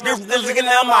 fish they roll looking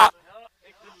at my.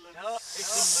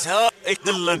 So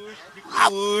excellent.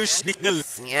 Snickle.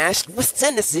 Yes, was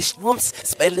Tennessee Rooms,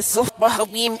 spell the soft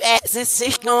Bahawim as a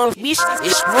signal beach.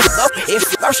 It's not up, if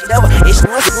first though, it's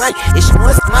not one, it's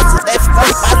not much left from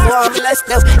my let's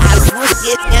go. I was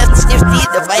getting at stiff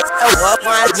the bite of what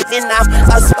was it enough.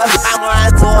 Us for I'm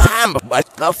to hammer, but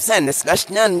of Tennessee, gosh,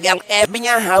 none gal having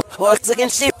a house, works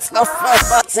against ships of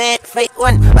but ain't fake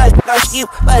one, but gosh, you,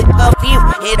 but of you,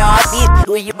 it all beat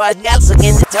who you but gals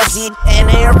again the top seat and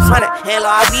air fun, hell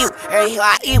of you,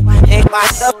 you.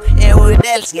 Back up, and with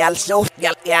else, y'all so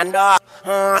y'all can do.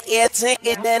 It's it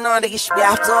then on the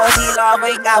shop, so he love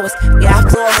it. I was, yeah,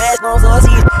 so bad, no, so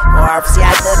see. Or see,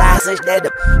 I thought I said that.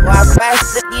 Or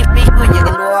fast the deep people, you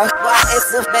can walk. Why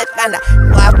it's a bad kind of.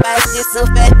 Why fast is a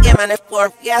bad game and a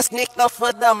fourth. Yeah, sneak off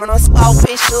for them and a small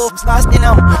fish soups, lost in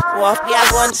them. Or yeah,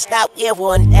 one stop, yeah,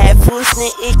 one every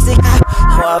sneak exit.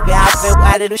 Or yeah,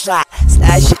 why did you shot?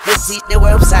 Slash, you can see the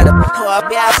website up. Or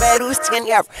yeah, bad who's 10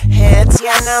 years. Hands,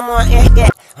 yeah, no more.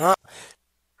 Huh?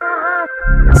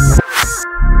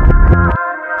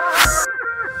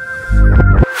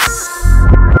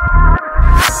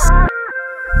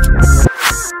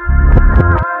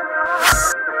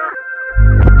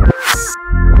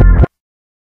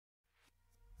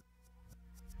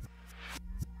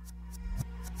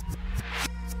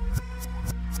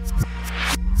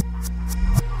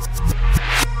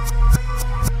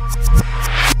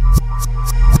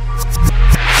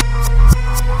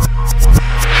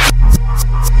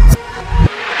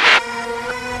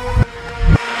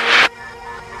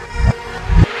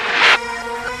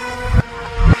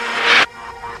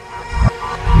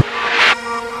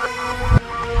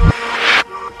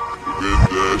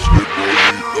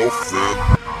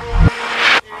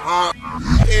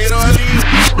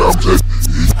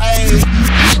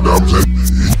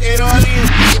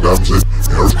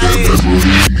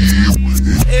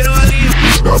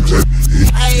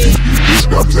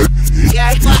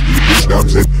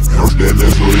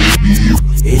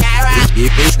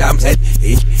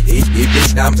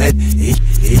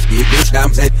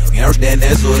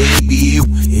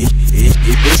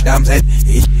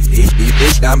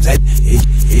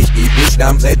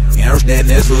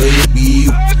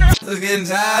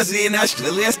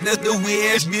 The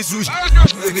wish me so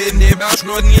again about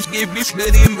not give me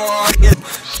the market.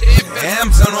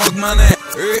 I'm son of man,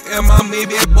 I'm a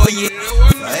maybe boy.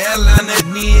 I landed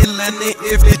me landed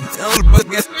if it don't but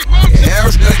guess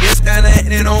there's the guest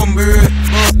and in number.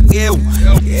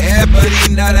 Yeah, but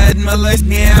in that my life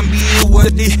can be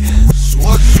what the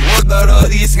what all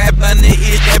these happen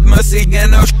it kept my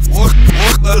again what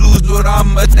the lose what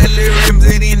I'm a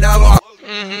telling in the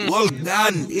well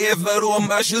done,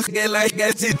 everyone should get like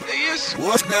that.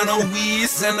 What's gonna be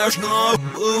send us no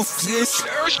sis?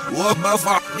 What the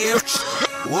fuck is?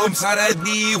 What's that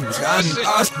deal? And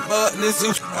us but this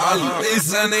is all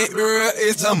listen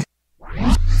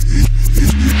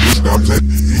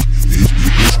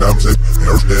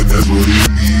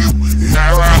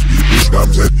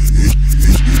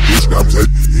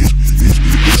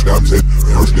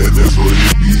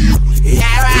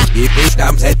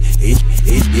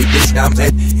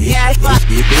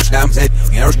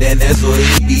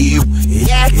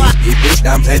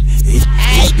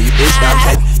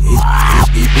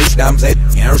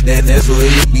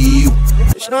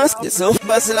it's so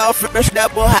bustle off for brush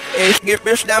that boy. Get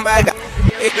brush down by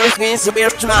it goes against the beer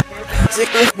smart.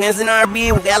 Sickness in our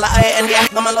be well and yeah,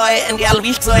 come a lawyer and yeah,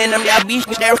 beach so in them yeah, beach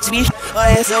there to be.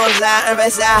 Oh, so that and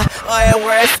Vesa, oh,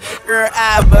 worth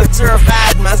but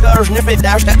survived. My scars sniffing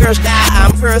dash that girl's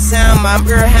I'm first Sam, I'm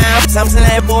half something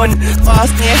I born.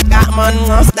 Fast neck, got man,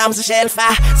 lost damn the shell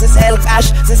fire. Se sell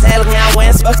cash, se sell me, I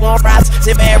went fuck more brats.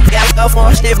 Se bear, gal, go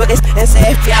for stay buckets and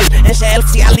safe gal and shell,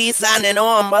 see, I leave son and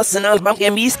all busting all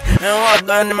bumpkin beast. And what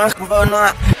gun the microphone,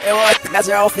 it was because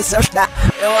your officer that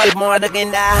it was more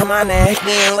than that, my neck,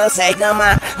 let's take them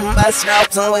out. Bust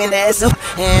ropes and windows,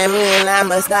 and me and I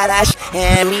must not dash,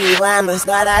 and me, I must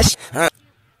not dash.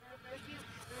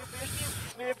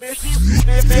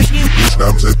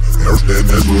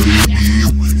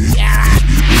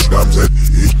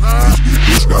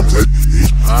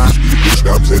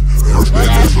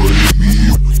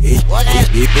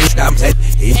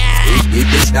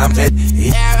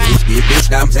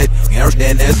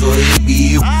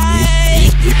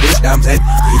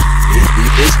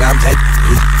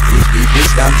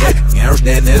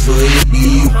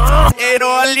 It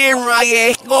only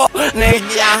right go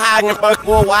Nigga hang but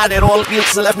go wide it all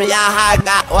feels left me I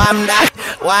got one that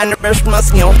one first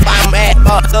must you find me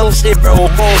but don't see bro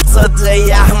so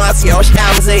say I must your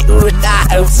stamp say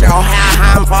that so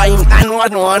I'm fine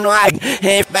and one like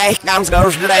if back comes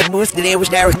goes to that boost it was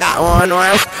there got on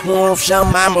more of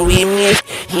some mama we me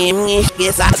him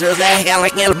gets out so that hell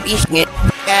like a beast get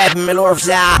me lord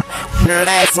that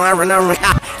that's my number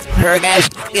her guys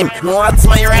what's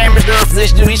my rammer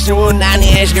situation would not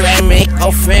ask you and make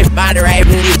coffee by the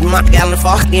raven leave my gallon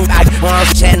fucking back on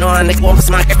channel on the clump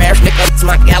smack a bear stick up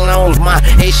smack gallon on my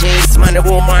she's my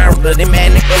woman but the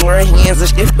man her hands are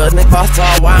stiff but the cost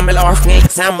all one mill or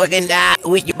snakes I'm looking that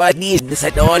with your buddies this I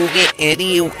don't get it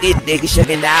you get dig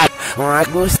shaking that or I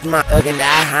boost my again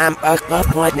that I'm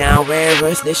up what now where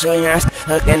was the show yours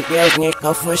again feels me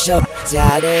coffee shop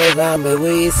Saturday but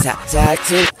we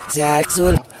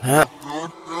saxul huh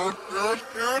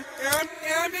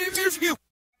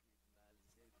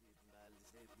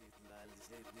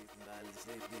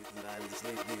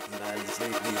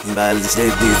Bal say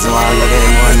this one look at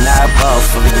one now puff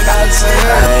for the guys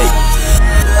hey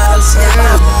Bal say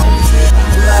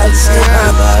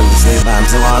bam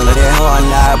so one look at one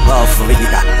now puff for the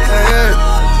guys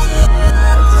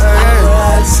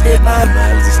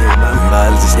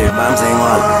Bal say bam say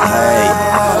one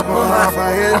hey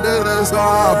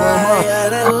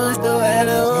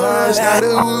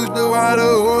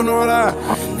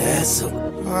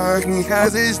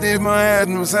Cause it's in my head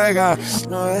no sega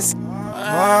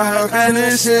how can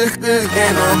this shit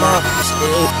again on my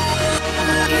stick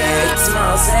yeah it's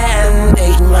my sand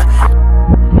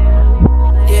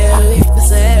yeah if the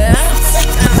sand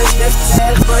I'm the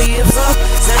sell for you so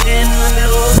sending on the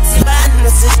road to ban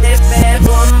this is the fair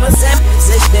on my sam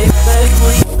this the fair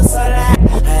for you so that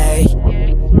hey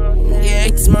yeah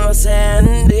it's my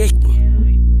sand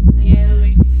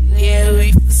yeah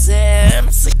if the sand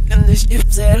and the ship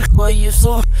said for you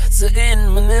so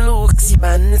again when the looks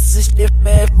ban this is the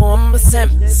fair on my sam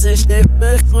this is the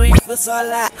fair for you so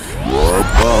that more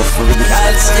buff for the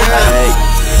guys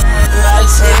hey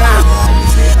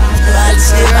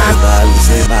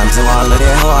Bam, so all of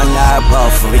the horn now,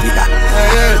 buff for you.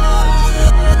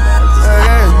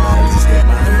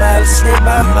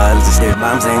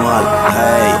 Bam, sing all.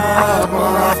 Hey.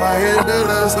 If I hit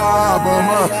the stop,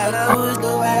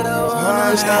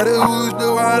 I started who's the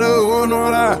water, oh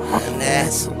no,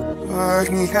 That's I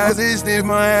can cast this in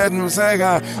my head, no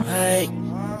saga. hey.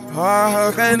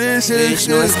 How can this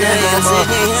is No scares it,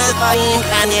 I ain't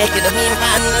connected. I mean,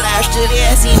 I'm last to the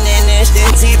scene and it's the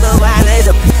table. I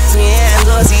let up. Yeah,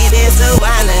 go see this. So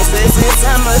I know this is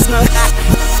summer snow.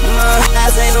 No, I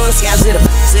say no scares it.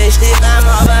 Say, I'm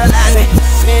over land.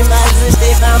 Remember,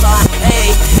 stay from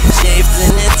hey. Shapes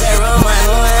in the terror, man.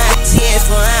 What? Yes,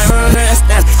 I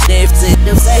understand. Shapes in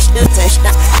the flesh, the test.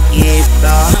 If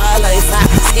the whole life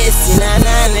is in an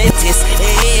it is.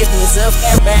 If it's a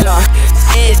fair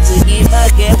to give a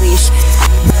get wish.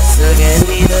 So can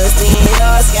be the thing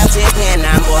or scouts it and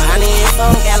I'm honey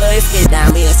from Gallo if it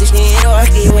down be a station or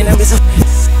key when I'm so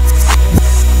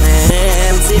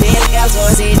man, so there gals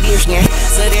was it dish near.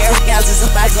 So there gals is a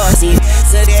bag or seat.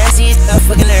 So there's it the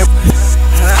fucking herb.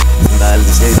 Ball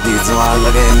the state dudes all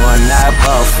again one night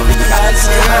off for the guys.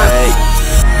 Hey,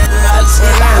 ball the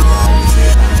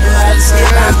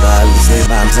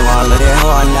bam, so all of them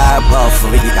one night off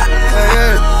for the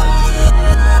guys.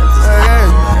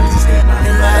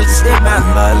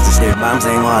 Bam,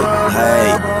 sing all.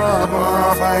 Hey.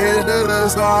 If I hit the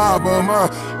stop,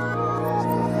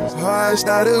 I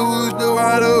started who's the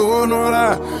water, oh no,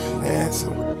 that's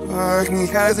I can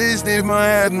cast this in my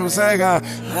head, no saga.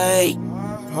 Hey.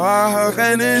 How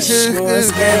can this is No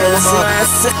scares I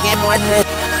suck in one head.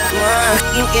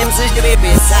 You can see the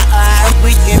baby,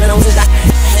 we came in over that.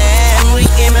 We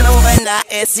came in over that.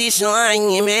 It's showing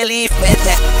you really fit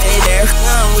that. Hey, there,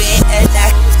 come we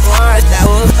attack. What I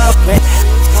woke up with.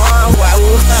 I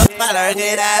woke up, but I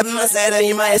get up. I said,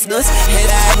 you must know. Head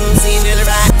up, seen the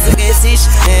right to get sick.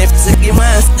 If you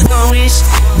must, don't wish.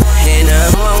 And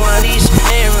I'm one dish.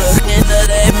 And look at the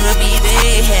devil be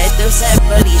the head of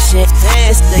separation.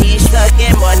 That's the ish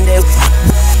fucking Monday.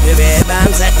 Baby,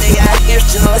 I'm set to get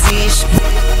your nose.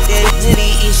 Did the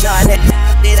ish on it?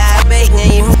 Did I make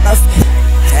him puff?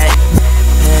 Hey.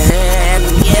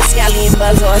 Yes, Kalim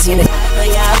was in it.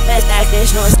 I bet that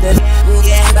there's no good.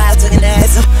 Yeah, about to get that.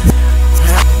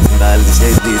 Ball the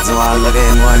state dudes all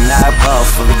again one night off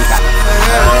for the guy.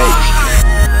 Hey.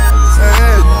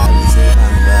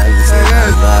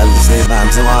 Ball the state bam,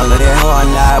 so all of them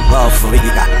one night off for the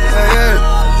guy.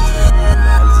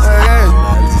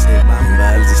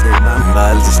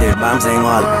 Ball the state bam, sing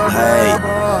all. Hey.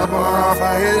 If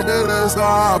I hit the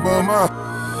stop,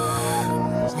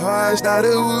 I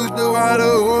started who's the water,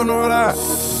 oh no,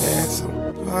 that's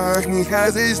I can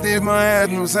cast this in my head,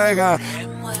 no saga.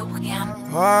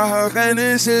 How can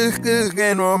this is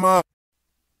good, no more?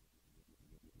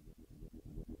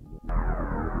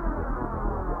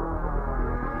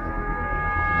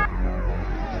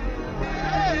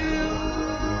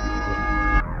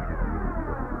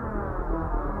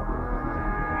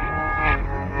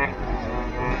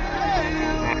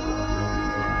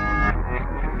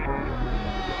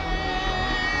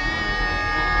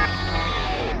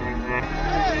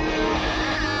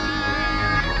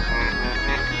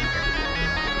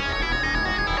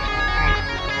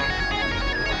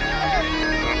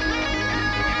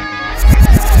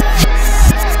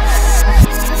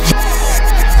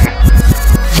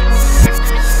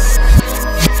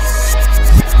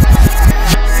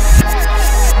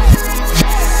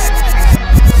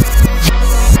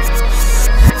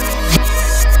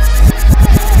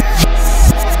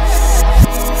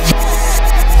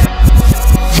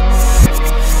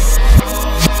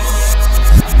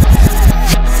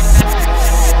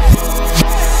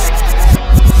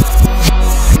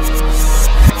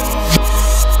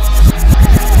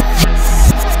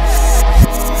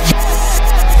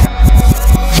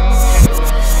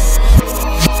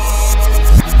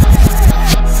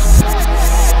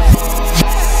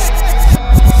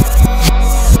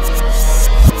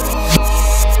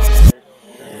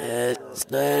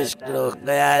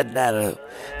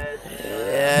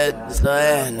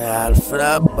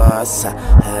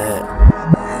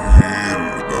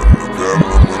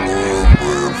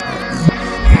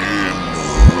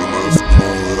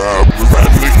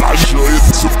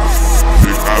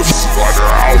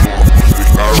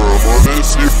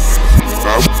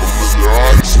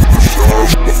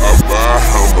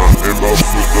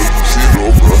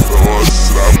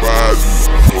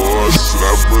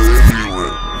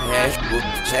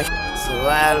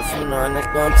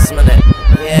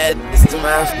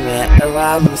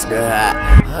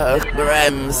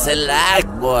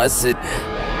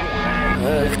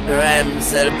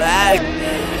 Rams at the back.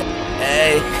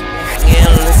 Hey, in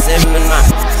the seven my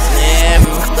slam,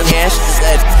 the nash is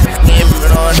that game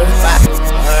on the back.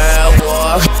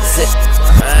 Walk, sit,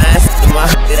 the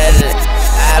market at it.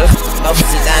 I'll go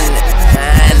sit down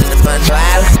and the bundle.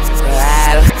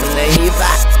 I'll lay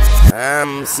back.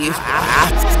 See, I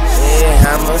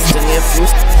must have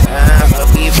first. I'll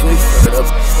be free for the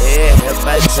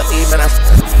but so even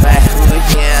we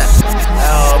can't.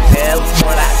 Oh, Bill,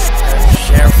 what I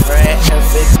share Fred and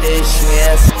Fish,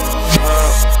 yes.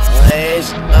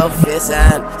 Office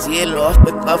and see, off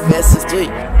the office is too.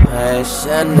 I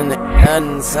shouldn't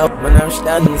have so when I'm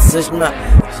standing, such not.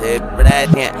 Say, but I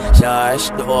can't charge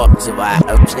the walk to buy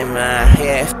up in my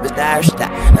head, but I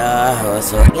start.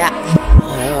 So, yeah.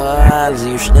 Als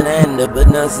ich den Ende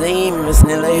bin, als ihm ist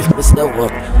ne Leif bis der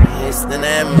Wort. Ist den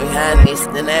behind, ist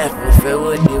den wofür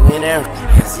would you win out?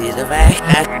 See the back,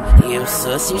 you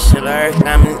so social or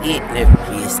come and eat the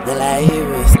piece, the life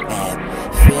is bad,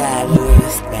 fear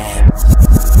is bad.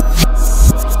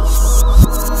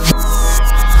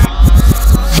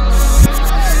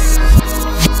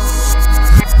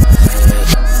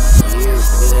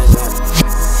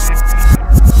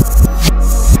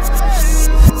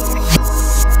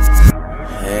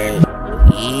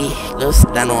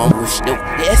 Stand on bush, no,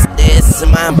 this,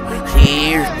 ma'am.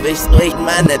 Here, this late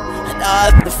man, that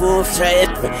all the fool trade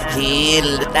for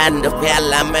heel, and the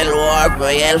Palamel war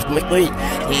by Elf McQueen.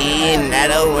 He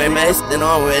not a women, stand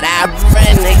on without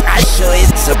friend. I show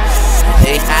it some.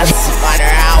 They have spider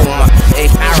out, they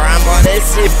have ram on the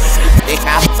ship. They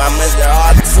have farmers, they're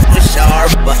all super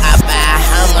sharp, but I buy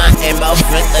how my aim of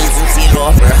friends and see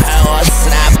over how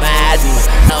slap bad.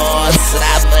 Oh,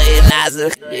 slap it,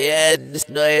 yeah, this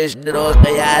noise, the road,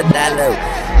 I had that low.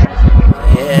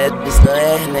 Yeah, this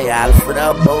noise, I Alfred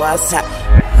up, what's up?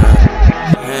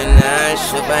 And I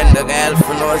should find the girl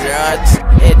for no yards.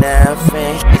 And I'm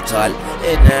finished, it's all.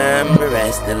 And I'm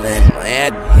wrestling.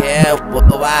 And yeah,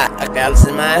 why I got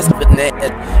some ice, but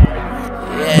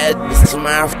yeah, this is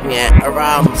my friend, yeah,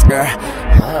 around, sir.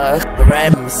 The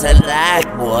ram said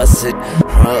like, was it?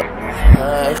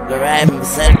 The ram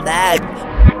said like.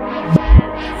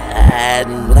 And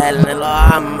then the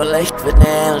alarm licht for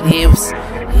the leaves.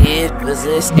 It was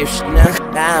this gift nach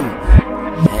Dam.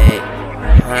 Hey,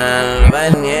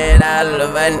 Alvan, yet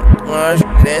Alvan, was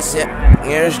this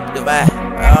years to buy.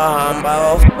 Oh, I'm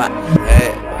both, but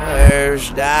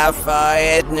there's that for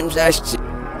it, and such.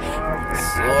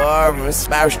 Swarm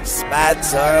spouse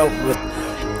spots are with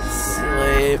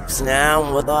sleeps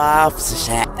now with off the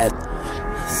shed.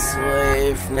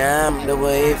 Sleep now, the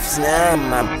waves now,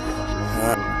 mum.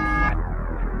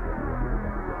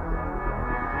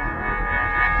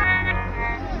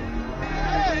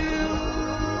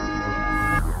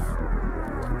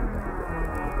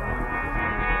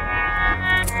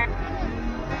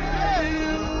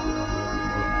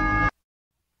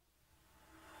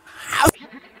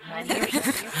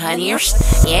 Honeyers,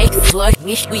 egg flood,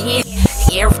 wish we had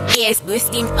air gas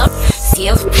boosting up,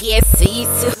 sales gas seeds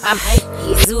to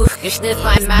he's the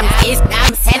fun man is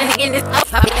down, sending in the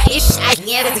top of the ish. I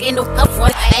get it in the cup for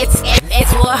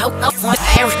it's what how up for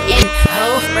everything.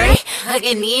 Oh, break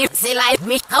again, near say like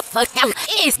me up for come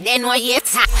is then what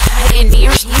it's again,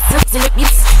 near she's up to the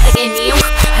beats again,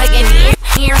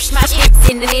 near smash it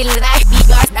in the little life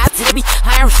because that's to be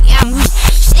I'm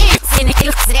in the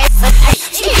kills that, but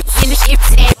in the ships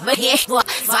that, but here's what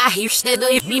here's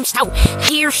the beam show.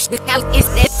 Here's the calc is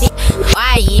that it.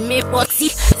 Why me what's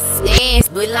it? Stands,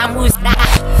 but I'm who's that.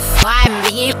 Why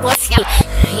me what's hell?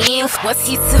 Here's what's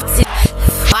it?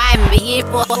 Why me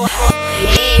what's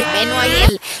hey,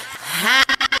 Benoit? Ha!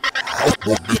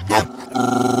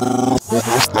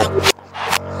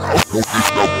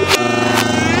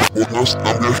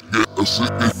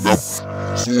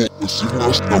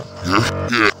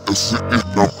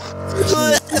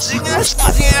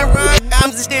 I'm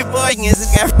the shit boy, it's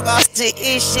got cost to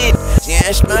eat shit.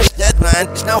 Yeah, smash that man,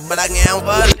 it's no, but I can't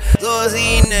fall. So,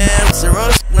 see, now, so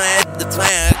roast my the twang.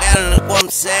 I got a warm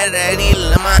set, I need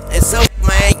a man, it's so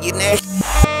man, you know.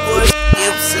 Push,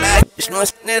 give, slide,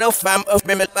 smash, little fam of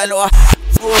me, my law.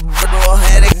 Four, bro,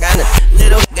 had a gun,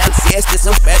 little gun, siesta,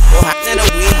 so fat, for hot, little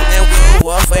weed, and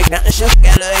we'll walk, I got a shook,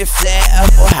 got a life set up,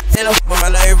 for hot, little for my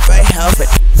life, right, help it,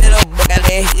 little book, I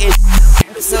lay it.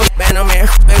 So bad on me,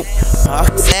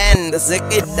 send the sick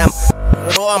dumb.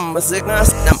 Rom, a sickness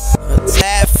dumb.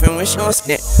 Tap and wish no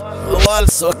skin.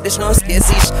 Also, there's no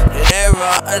skizzish. Never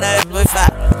alive with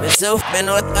that. Myself been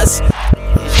with us.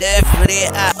 Every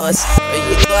hours. But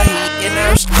you thought he in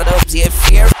our spot up. See if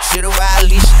fear should have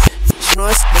leash. No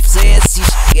stuff says,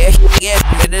 yeah,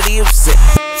 me the leaves.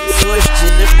 Switch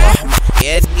in the bottom.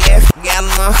 Yeah,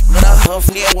 but I hope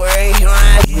they worry.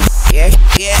 Yeah,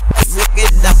 sick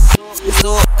it up.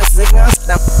 So, sick us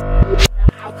up.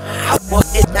 I put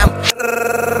it down.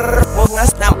 Put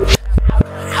us down.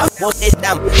 I put it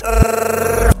down.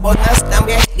 Put us down.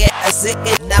 Yeah, sick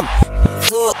it down.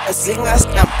 So, sick us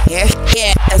down. Yeah,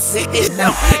 sick it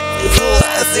down. So,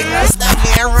 sick us down.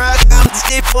 Yeah, rock, I'm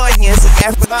still for you. So,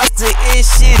 I forgot to eat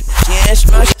shit. Can't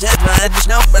smash that, man.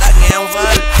 No, but I can't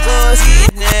fall. So, see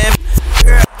them.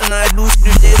 Girl, and I do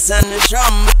this and the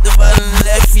drum with the button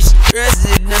like fish.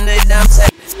 Resident on the damn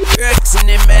side. Works in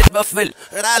the med buffalo.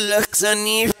 I look so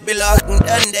neat. Belonging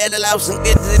done dead allows and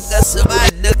get it. That's a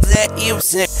bad look that you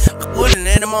said. Wouldn't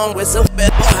in the morning with so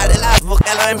bad. Boy, how the life book.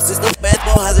 I'm so bad.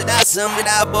 Boy, has it out some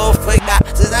without both. Like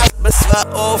that. Says I must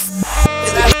fuck off.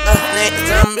 Is that the next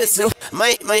time? So,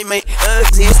 my,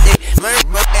 existing. My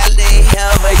rock alley,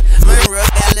 hell, my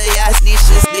rock alley, ass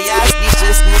dishes,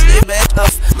 the bed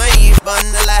off. My youth on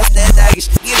the life that I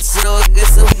get so good,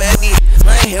 so badly.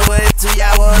 My hair went to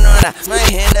Yawanona, my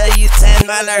hand are you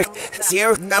 $10.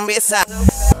 Zero can be sad.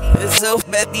 It's so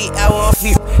badly, I want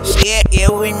you. Share it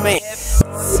with me.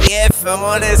 Share from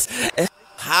all this.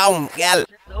 How, gal.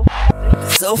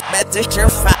 So bad to your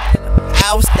fat.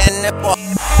 I'll stand up.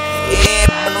 Yeah,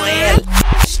 Manuel.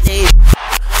 Stay.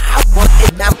 I put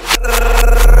it down.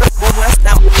 Put us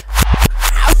down.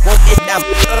 I put it down.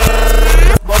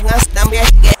 Put us down. Yeah,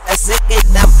 sick it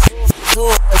down. So,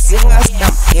 sing us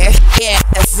down. Yeah,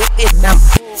 sick it down.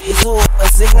 So,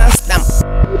 sing us down.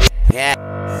 Yeah.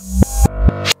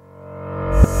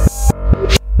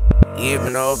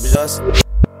 Even though just.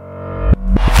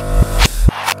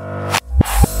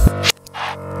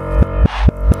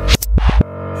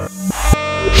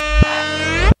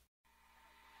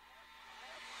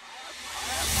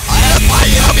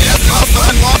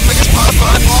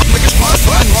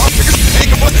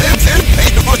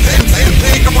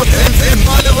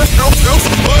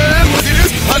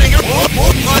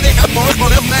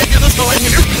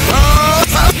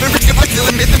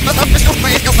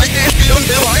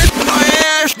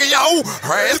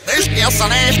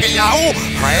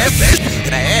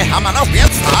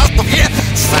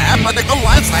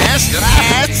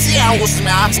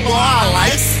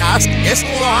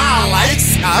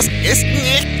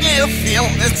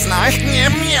 It's not near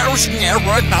me, I was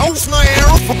never now,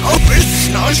 snare for office.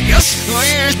 Now, yes, I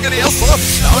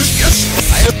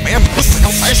have been pushing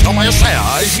on my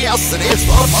side. Yes, it is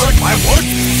my work.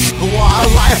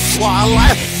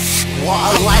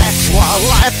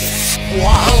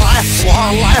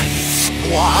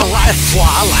 Wildlife.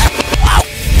 Wow.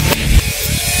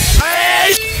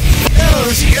 Hey!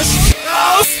 Yes!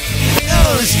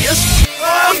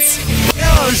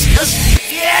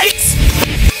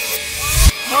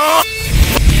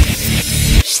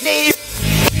 Sneep.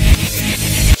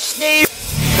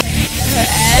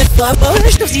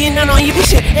 Bonus to see none on you,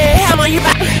 Bishop. I'm on your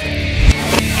back.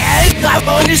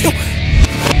 Bonus to.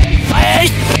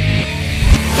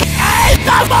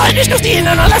 Bonus to see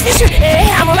none on the fish.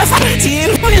 I'm on the fire.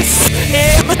 Till police.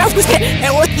 But I was there.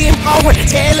 And what game forward?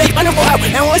 Tell it on the wall.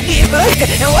 And what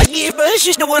game bush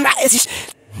is the one that is.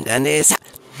 Then there's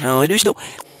how do you do?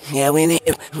 Yeah,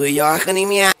 we are going to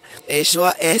me. It's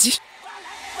what is.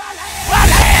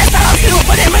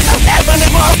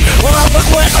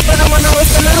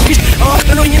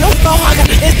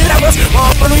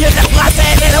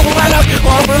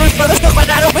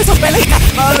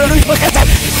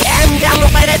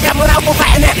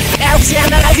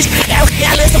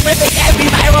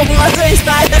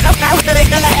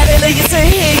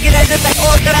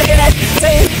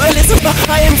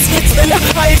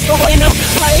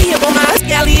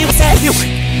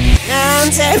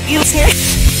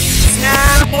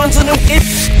 I'm going to get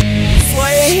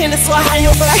sway in the swine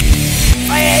your black.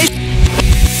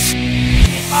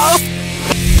 Off.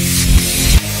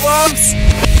 Worms.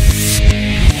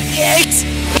 Yikes.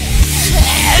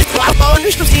 I'm on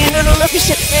to see another look at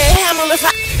shit. I'm on the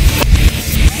fat.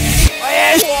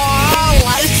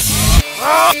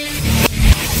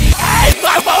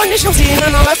 I'm on to see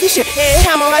another look at shit.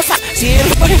 I'm on the fat. See the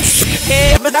footage.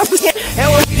 But I was here. I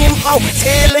was in oh,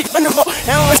 tell it from the boat. I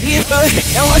was here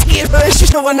first.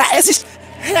 Just the one that is.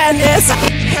 And there's a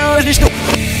hell of this.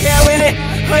 Yeah, with it.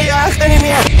 Oh, you're going to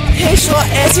me. Hey, short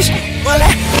asses. Well,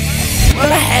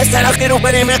 I has that I'll get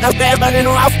over and make a bad running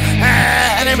off.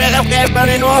 And I make a bad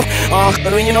running off. Oh,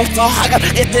 but when you know, so I got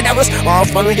it, that was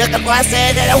off. But we get the glass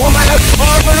said that I want my life. Oh,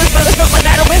 but it's for the stuff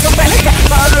that I was a belly.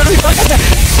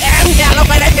 I'm down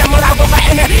by that demo. I will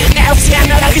find it. Now, see, I'm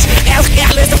not like this. Now,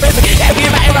 careless, the person.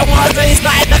 Everybody I want to is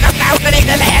like the house that ain't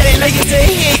the lad. Like you say,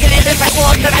 he can end it like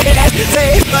water. I did that.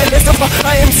 Say, but listen,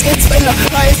 I am skin spinner.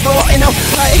 I am so,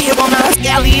 I hear mas que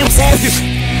ali o serve.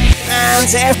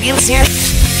 Serve o serve.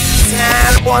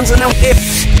 Não, ponto não que.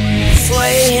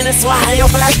 Foi na sua área, eu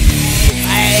falei.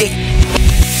 Ai.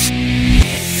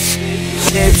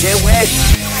 Chega, ué.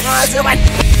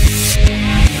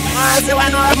 Mas eu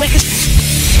não me quis.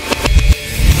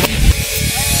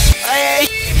 Ai.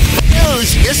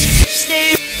 Yes,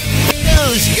 Steve.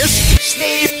 Yes,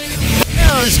 Steve.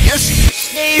 Yes,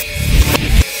 Steve.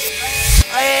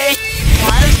 Hey,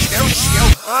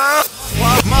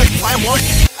 why what?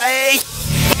 Hey,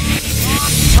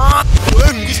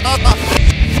 when we start up,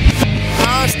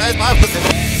 stay my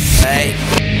position. Hey,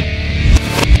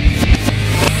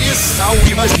 yes, how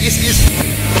we must is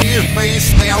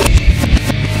face out.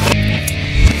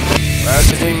 Well,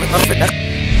 doing my